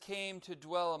 Jesus came to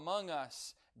dwell among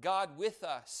us, God with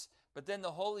us, but then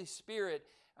the Holy Spirit,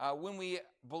 when we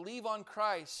believe on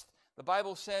Christ, the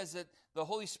Bible says that the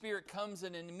Holy Spirit comes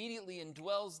in and immediately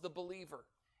indwells the believer.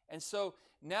 And so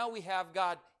now we have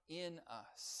God in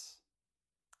us.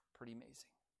 Pretty amazing.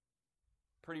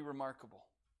 Pretty remarkable.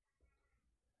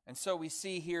 And so we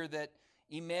see here that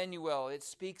Emmanuel, it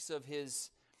speaks of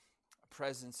his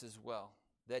presence as well,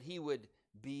 that he would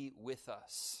be with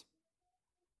us.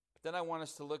 But then I want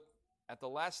us to look at the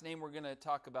last name we're going to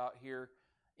talk about here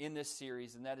in this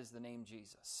series, and that is the name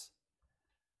Jesus.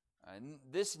 And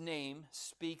this name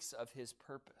speaks of his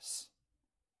purpose.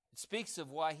 It speaks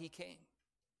of why he came.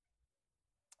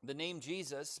 The name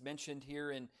Jesus, mentioned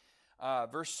here in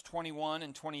verse 21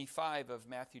 and 25 of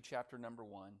Matthew chapter number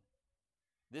 1,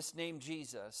 this name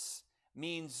Jesus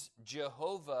means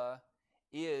Jehovah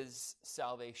is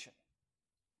salvation.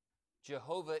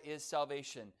 Jehovah is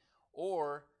salvation,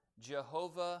 or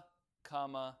Jehovah,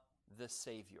 the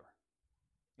Savior.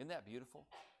 Isn't that beautiful?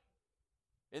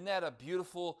 Isn't that a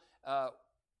beautiful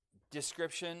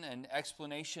description and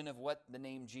explanation of what the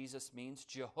name Jesus means?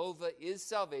 Jehovah is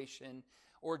salvation,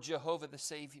 or Jehovah the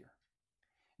Savior.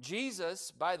 Jesus,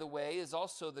 by the way, is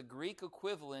also the Greek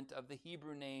equivalent of the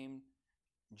Hebrew name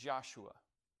Joshua.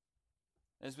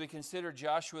 As we consider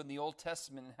Joshua in the Old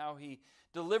Testament and how he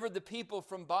delivered the people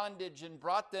from bondage and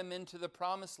brought them into the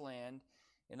promised land,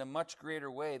 in a much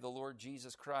greater way, the Lord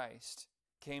Jesus Christ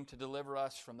came to deliver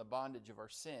us from the bondage of our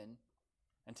sin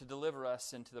and to deliver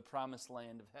us into the promised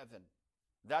land of heaven.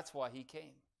 That's why he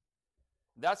came.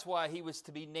 That's why he was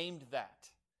to be named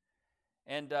that.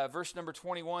 And verse number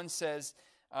 21 says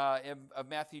of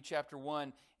Matthew chapter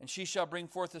 1, "And she shall bring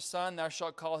forth a son, thou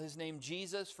shalt call his name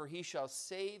Jesus, for he shall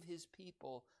save his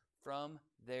people from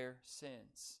their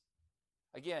sins."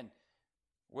 Again,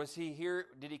 was he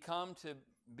here? Did he come to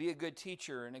be a good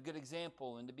teacher and a good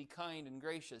example and to be kind and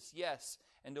gracious? Yes.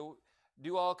 And to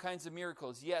do all kinds of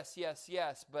miracles? Yes, yes,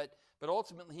 yes. But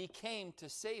ultimately he came to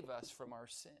save us from our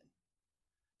sin,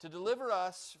 to deliver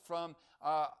us from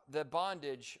the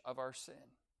bondage of our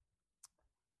sin.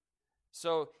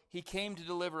 So he came to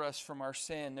deliver us from our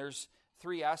sin. There's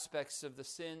three aspects of the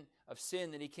sin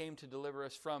that he came to deliver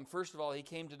us from. First of all, he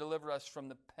came to deliver us from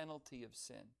the penalty of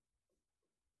sin.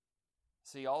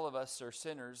 See, all of us are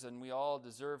sinners, and we all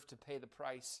deserve to pay the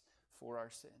price for our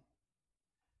sin.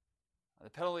 The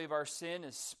penalty of our sin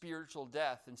is spiritual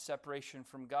death and separation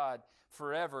from God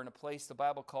forever in a place the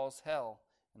Bible calls hell,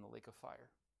 in the lake of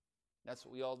fire. That's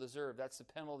what we all deserve. That's the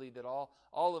penalty that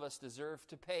all of us deserve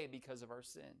to pay because of our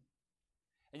sin.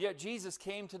 And yet Jesus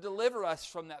came to deliver us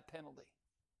from that penalty.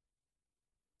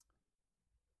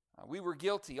 We were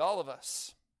guilty, all of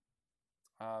us.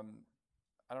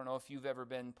 I don't know if you've ever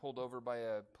been pulled over by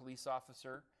a police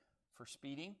officer for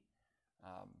speeding.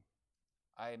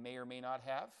 I may or may not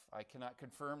have. I cannot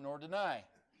confirm nor deny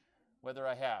whether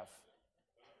I have.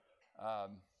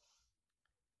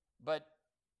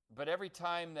 But every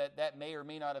time that may or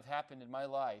may not have happened in my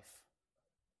life,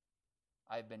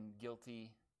 I've been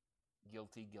guilty.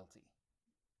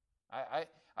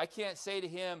 I can't say to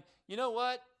him, "You know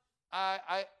what?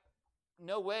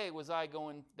 No way was I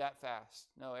going that fast."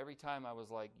 No, every time I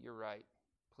was like, "You're right.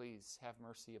 Please have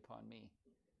mercy upon me,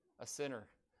 a sinner."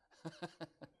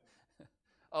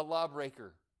 A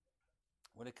lawbreaker.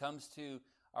 When it comes to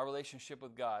our relationship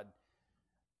with God,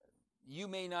 you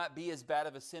may not be as bad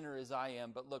of a sinner as I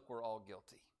am, but look, we're all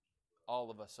guilty. All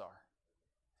of us are.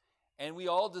 And we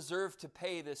all deserve to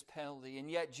pay this penalty, and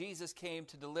yet Jesus came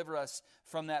to deliver us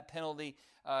from that penalty.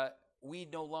 We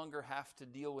no longer have to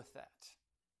deal with that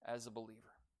as a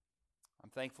believer. I'm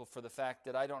thankful for the fact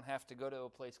that I don't have to go to a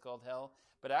place called hell,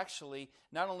 but actually,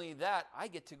 not only that, I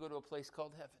get to go to a place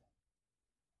called heaven.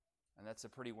 And that's a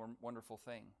pretty wonderful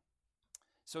thing.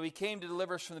 So he came to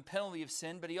deliver us from the penalty of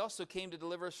sin, but he also came to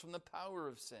deliver us from the power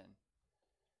of sin.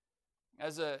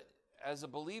 As a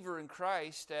believer in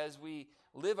Christ, as we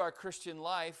live our Christian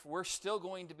life, we're still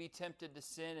going to be tempted to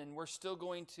sin, and we're still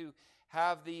going to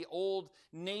have the old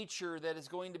nature that is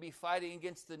going to be fighting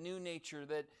against the new nature,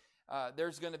 that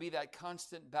there's going to be that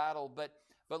constant battle. But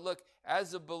look,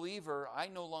 as a believer, I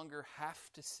no longer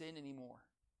have to sin anymore.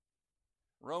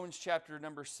 Romans chapter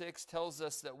number 6 tells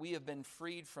us that we have been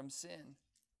freed from sin.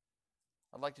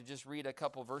 I'd like to just read a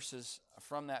couple verses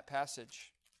from that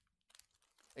passage,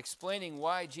 explaining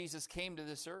why Jesus came to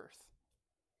this earth.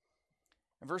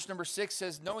 And verse number 6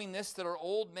 says, knowing this, that our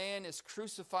old man is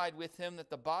crucified with him, that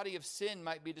the body of sin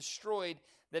might be destroyed,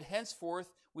 that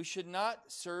henceforth we should not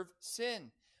serve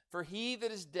sin. For he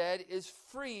that is dead is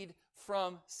freed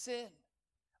from sin.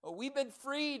 Oh, we've been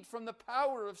freed from the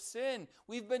power of sin.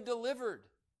 We've been delivered.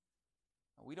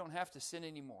 We don't have to sin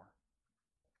anymore.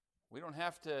 We don't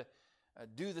have to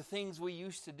do the things we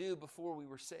used to do before we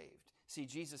were saved. See,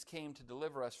 Jesus came to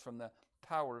deliver us from the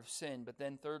power of sin. But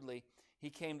then thirdly, he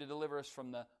came to deliver us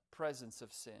from the presence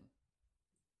of sin.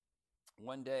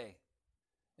 One day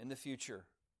in the future,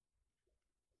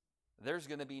 there's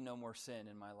going to be no more sin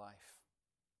in my life.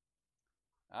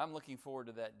 I'm looking forward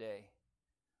to that day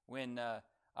when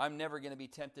I'm never going to be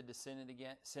tempted to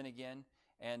sin again.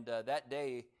 And that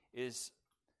day is,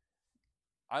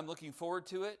 I'm looking forward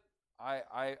to it.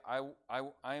 I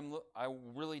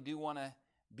really do want to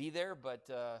be there, but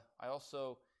I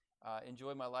also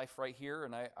enjoy my life right here,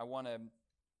 and I want to,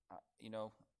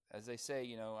 as they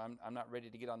say, I'm not ready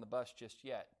to get on the bus just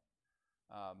yet.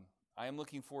 I am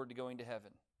looking forward to going to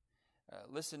heaven.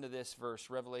 Listen to this verse,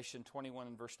 Revelation 21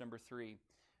 and verse number 3.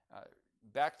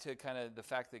 Back to kind of the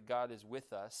fact that God is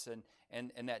with us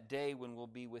and that day when we'll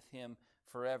be with him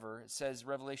forever. It says,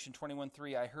 Revelation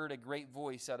 21:3, I heard a great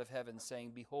voice out of heaven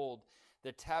saying, behold,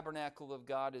 the tabernacle of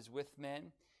God is with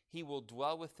men. He will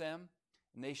dwell with them,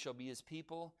 and they shall be his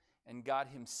people, and God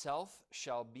himself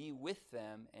shall be with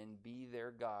them and be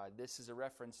their God. This is a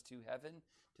reference to heaven,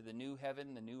 to the new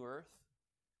heaven, the new earth,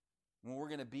 when we're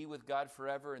going to be with God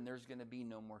forever and there's going to be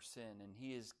no more sin. And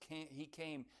he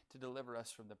came to deliver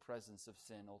us from the presence of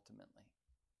sin ultimately.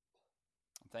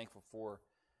 I'm thankful for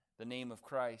the name of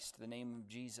Christ, the name of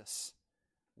Jesus,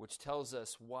 which tells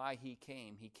us why he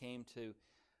came. He came to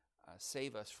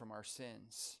save us from our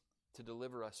sins, to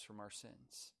deliver us from our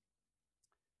sins.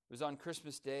 It was on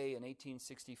Christmas Day in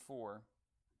 1864,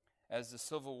 as the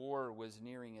Civil War was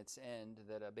nearing its end,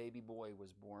 that a baby boy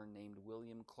was born named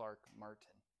William Clark Martin.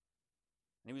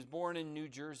 And he was born in New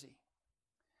Jersey.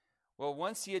 Well,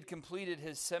 once he had completed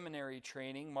his seminary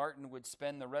training, Martin would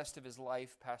spend the rest of his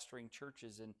life pastoring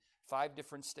churches in 5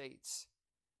 different states.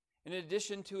 In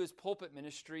addition to his pulpit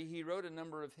ministry, he wrote a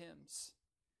number of hymns.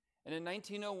 And in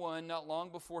 1901, not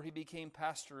long before he became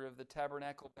pastor of the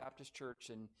Tabernacle Baptist Church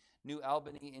in New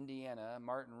Albany, Indiana,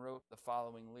 Martin wrote the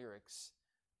following lyrics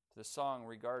to the song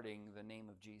regarding the name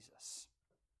of Jesus.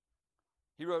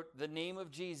 He wrote, the name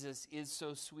of Jesus is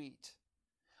so sweet.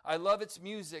 I love its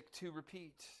music to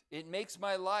repeat. It makes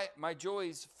my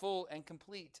joys full and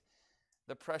complete.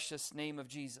 The precious name of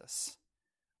Jesus.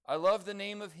 I love the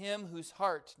name of him whose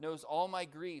heart knows all my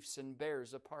griefs and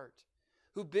bears a part,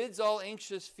 who bids all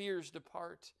anxious fears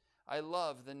depart. I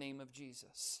love the name of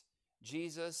Jesus.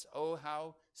 Jesus, oh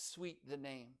how sweet the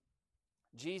name.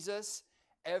 Jesus,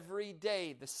 every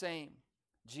day the same.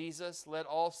 Jesus, let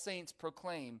all saints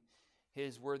proclaim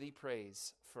his worthy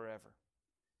praise forever.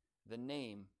 The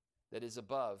name that is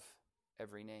above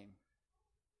every name.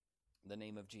 The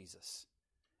name of Jesus.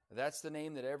 That's the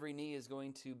name that every knee is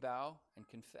going to bow and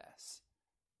confess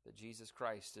that Jesus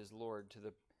Christ is Lord, to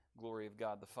the glory of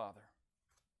God the Father.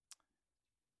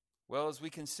 Well, as we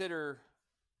consider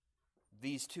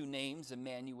these 2 names,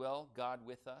 Emmanuel, God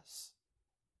with us,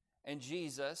 and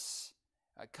Jesus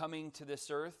coming to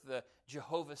this earth, the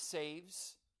Jehovah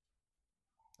saves,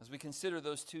 as we consider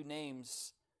those 2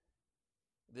 names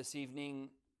this evening,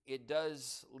 it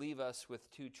does leave us with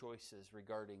 2 choices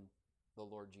regarding the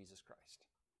Lord Jesus Christ.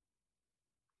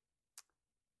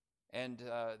 And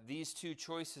these 2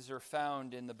 choices are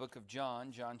found in the book of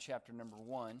John, John chapter number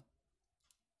 1.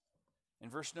 In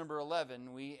verse number 11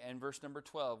 and verse number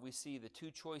 12, we see the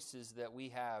 2 choices that we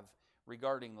have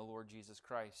regarding the Lord Jesus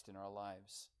Christ in our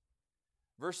lives.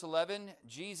 Verse 11,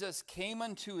 Jesus came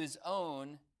unto his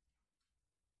own,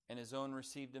 and his own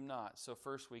received him not. So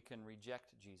first we can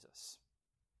reject Jesus.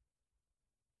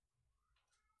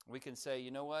 We can say,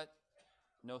 you know what?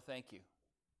 No, thank you.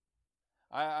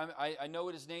 I know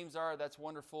what his names are. That's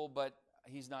wonderful, but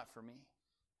he's not for me.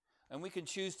 And we can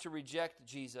choose to reject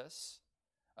Jesus,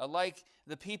 like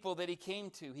the people that he came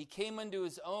to. He came unto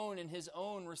his own, and his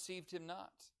own received him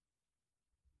not.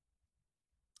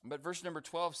 But verse number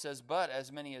 12 says, but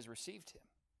as many as received him,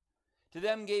 to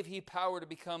them gave he power to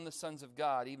become the sons of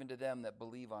God, even to them that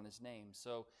believe on his name.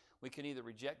 So we can either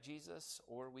reject Jesus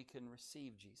or we can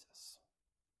receive Jesus.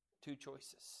 2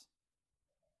 choices.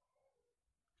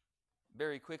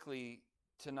 Very quickly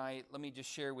tonight, let me just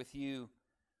share with you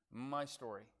my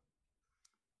story.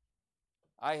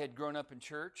 I had grown up in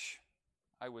church.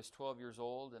 I was 12 years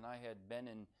old, and I had been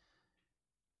in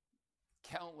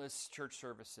countless church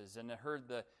services and heard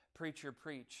the preacher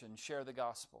preach and share the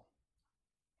gospel.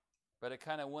 But it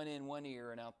kind of went in one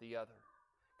ear and out the other.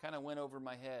 Kind of went over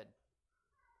my head.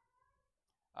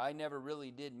 I never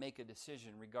really did make a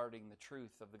decision regarding the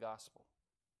truth of the gospel,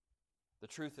 the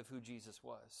truth of who Jesus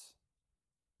was.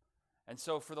 And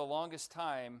so for the longest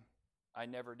time, I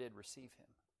never did receive him.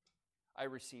 I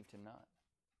received him not.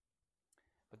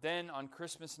 But then on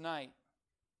Christmas night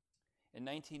in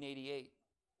 1988,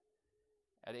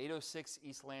 at 806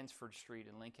 East Lansford Street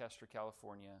in Lancaster,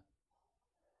 California,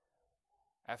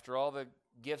 after all the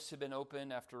gifts had been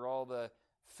opened, after all the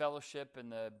fellowship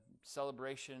and the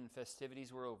celebration and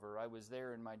festivities were over, I was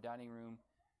there in my dining room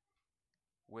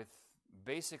with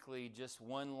basically just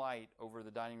one light over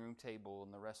the dining room table,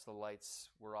 and the rest of the lights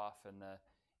were off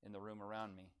in the room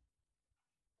around me.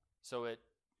 So it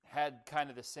had kind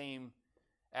of the same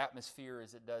atmosphere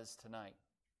as it does tonight.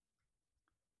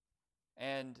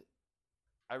 And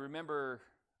I remember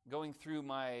going through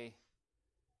my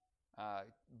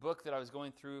book that I was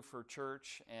going through for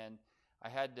church, and I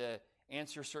had to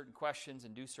answer certain questions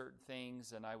and do certain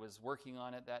things, and I was working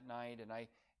on it that night, and I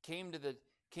came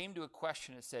to a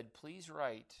question that said, please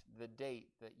write the date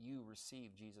that you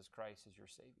received Jesus Christ as your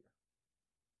Savior,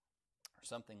 or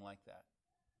something like that.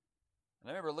 And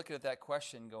I remember looking at that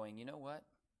question going, you know what?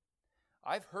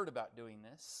 I've heard about doing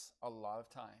this a lot of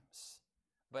times,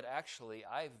 but actually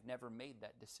I've never made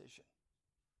that decision.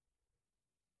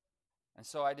 And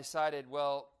so I decided,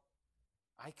 well,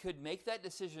 I could make that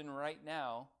decision right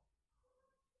now,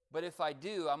 but if I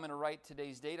do, I'm going to write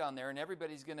today's date on there, and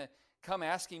everybody's going to come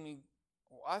asking me,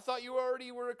 I thought you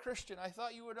already were a Christian. I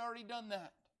thought you had already done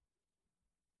that.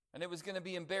 And it was going to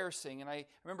be embarrassing. And I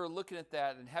remember looking at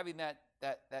that and having that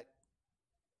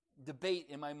debate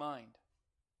in my mind.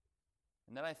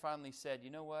 And then I finally said, you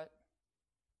know what?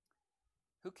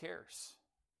 Who cares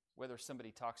whether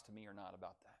somebody talks to me or not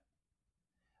about that?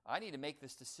 I need to make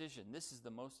this decision. This is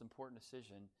the most important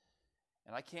decision.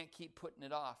 And I can't keep putting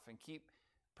it off and keep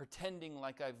pretending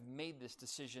like I've made this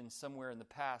decision somewhere in the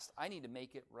past. I need to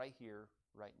make it right here,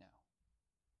 right now.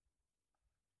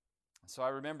 So I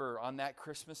remember on that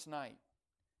Christmas night,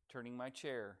 turning my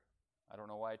chair. I don't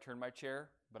know why I turned my chair,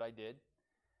 but I did.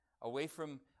 Away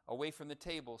from the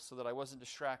table so that I wasn't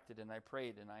distracted, and I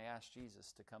prayed and I asked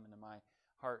Jesus to come into my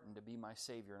heart and to be my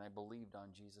Savior, and I believed on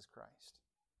Jesus Christ.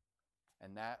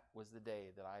 And that was the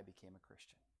day that I became a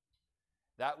Christian.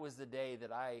 That was the day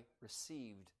that I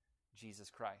received Jesus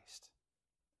Christ.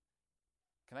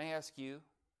 Can I ask you,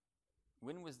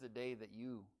 when was the day that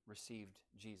you received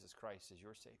Jesus Christ as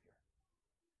your Savior?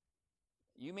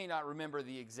 You may not remember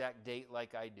the exact date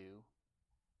like I do,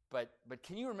 but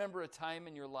can you remember a time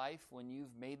in your life when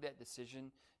you've made that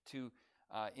decision to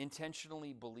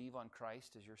intentionally believe on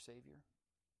Christ as your Savior?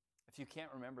 If you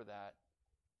can't remember that,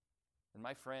 then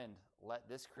my friend, let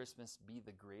this Christmas be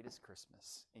the greatest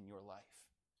Christmas in your life.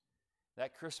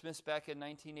 That Christmas back in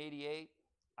 1988,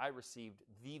 I received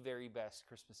the very best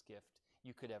Christmas gift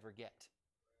you could ever get.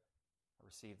 I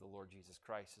received the Lord Jesus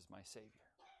Christ as my Savior.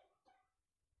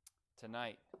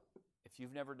 Tonight, if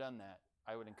you've never done that,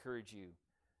 I would encourage you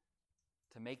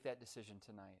to make that decision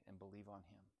tonight and believe on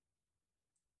Him.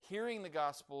 Hearing the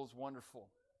gospel is wonderful,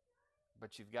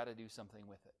 but you've got to do something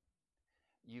with it.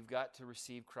 You've got to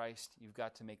receive Christ. You've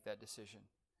got to make that decision.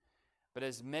 But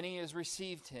as many as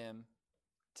received Him,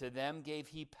 to them gave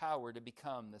He power to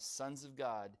become the sons of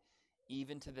God,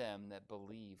 even to them that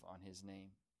believe on His name.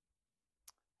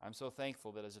 I'm so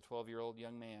thankful that as a 12-year-old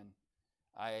young man,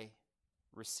 I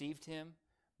received Him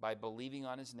by believing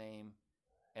on His name,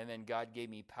 and then God gave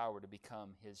me power to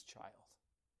become His child.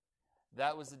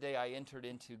 That was the day I entered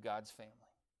into God's family,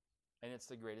 and it's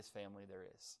the greatest family there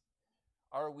is.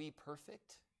 Are we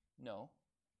perfect? No.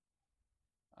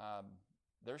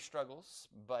 There's struggles,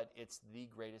 but it's the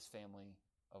greatest family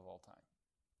of all time.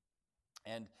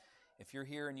 And if you're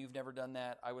here and you've never done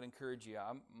that, I would encourage you.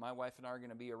 My wife and I are going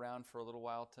to be around for a little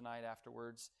while tonight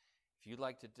afterwards. If you'd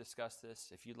like to discuss this,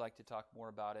 if you'd like to talk more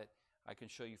about it, I can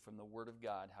show you from the Word of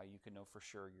God how you can know for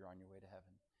sure you're on your way to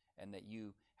heaven and that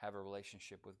you have a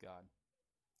relationship with God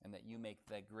and that you make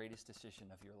the greatest decision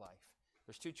of your life.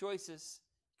 There's two choices.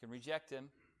 You can reject Him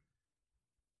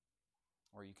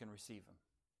or you can receive Him.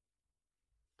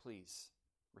 Please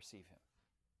receive Him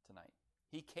tonight.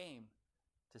 He came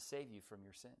to save you from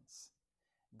your sins.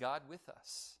 God with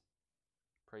us.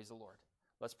 Praise the Lord.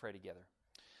 Let's pray together.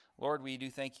 Lord, we do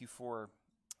thank you for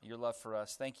your love for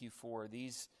us. Thank you for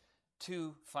these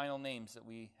two final names that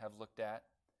we have looked at.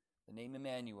 The name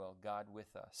Emmanuel, God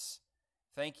with us.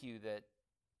 Thank you that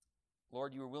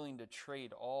Lord, you were willing to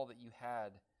trade all that you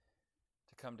had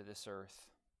to come to this earth,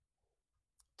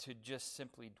 to just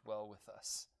simply dwell with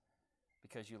us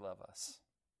because you love us.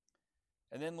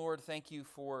 And then, Lord, thank you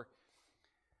for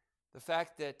the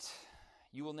fact that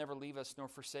you will never leave us nor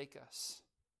forsake us.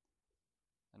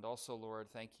 And also, Lord,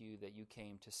 thank you that you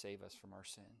came to save us from our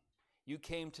sin. You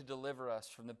came to deliver us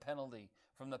from the penalty,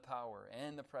 from the power,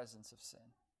 and the presence of sin.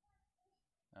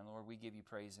 And Lord, we give you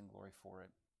praise and glory for it.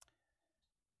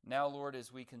 Now, Lord,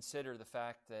 as we consider the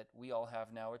fact that we all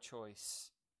have now a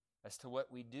choice as to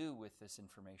what we do with this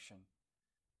information,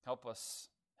 help us,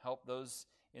 help those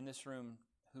in this room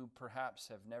who perhaps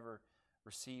have never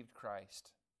received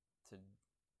Christ to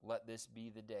let this be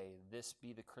the day, this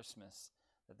be the Christmas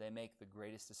that they make the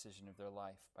greatest decision of their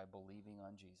life by believing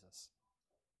on Jesus.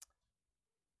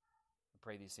 I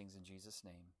pray these things in Jesus'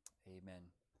 name. Amen.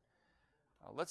 Let's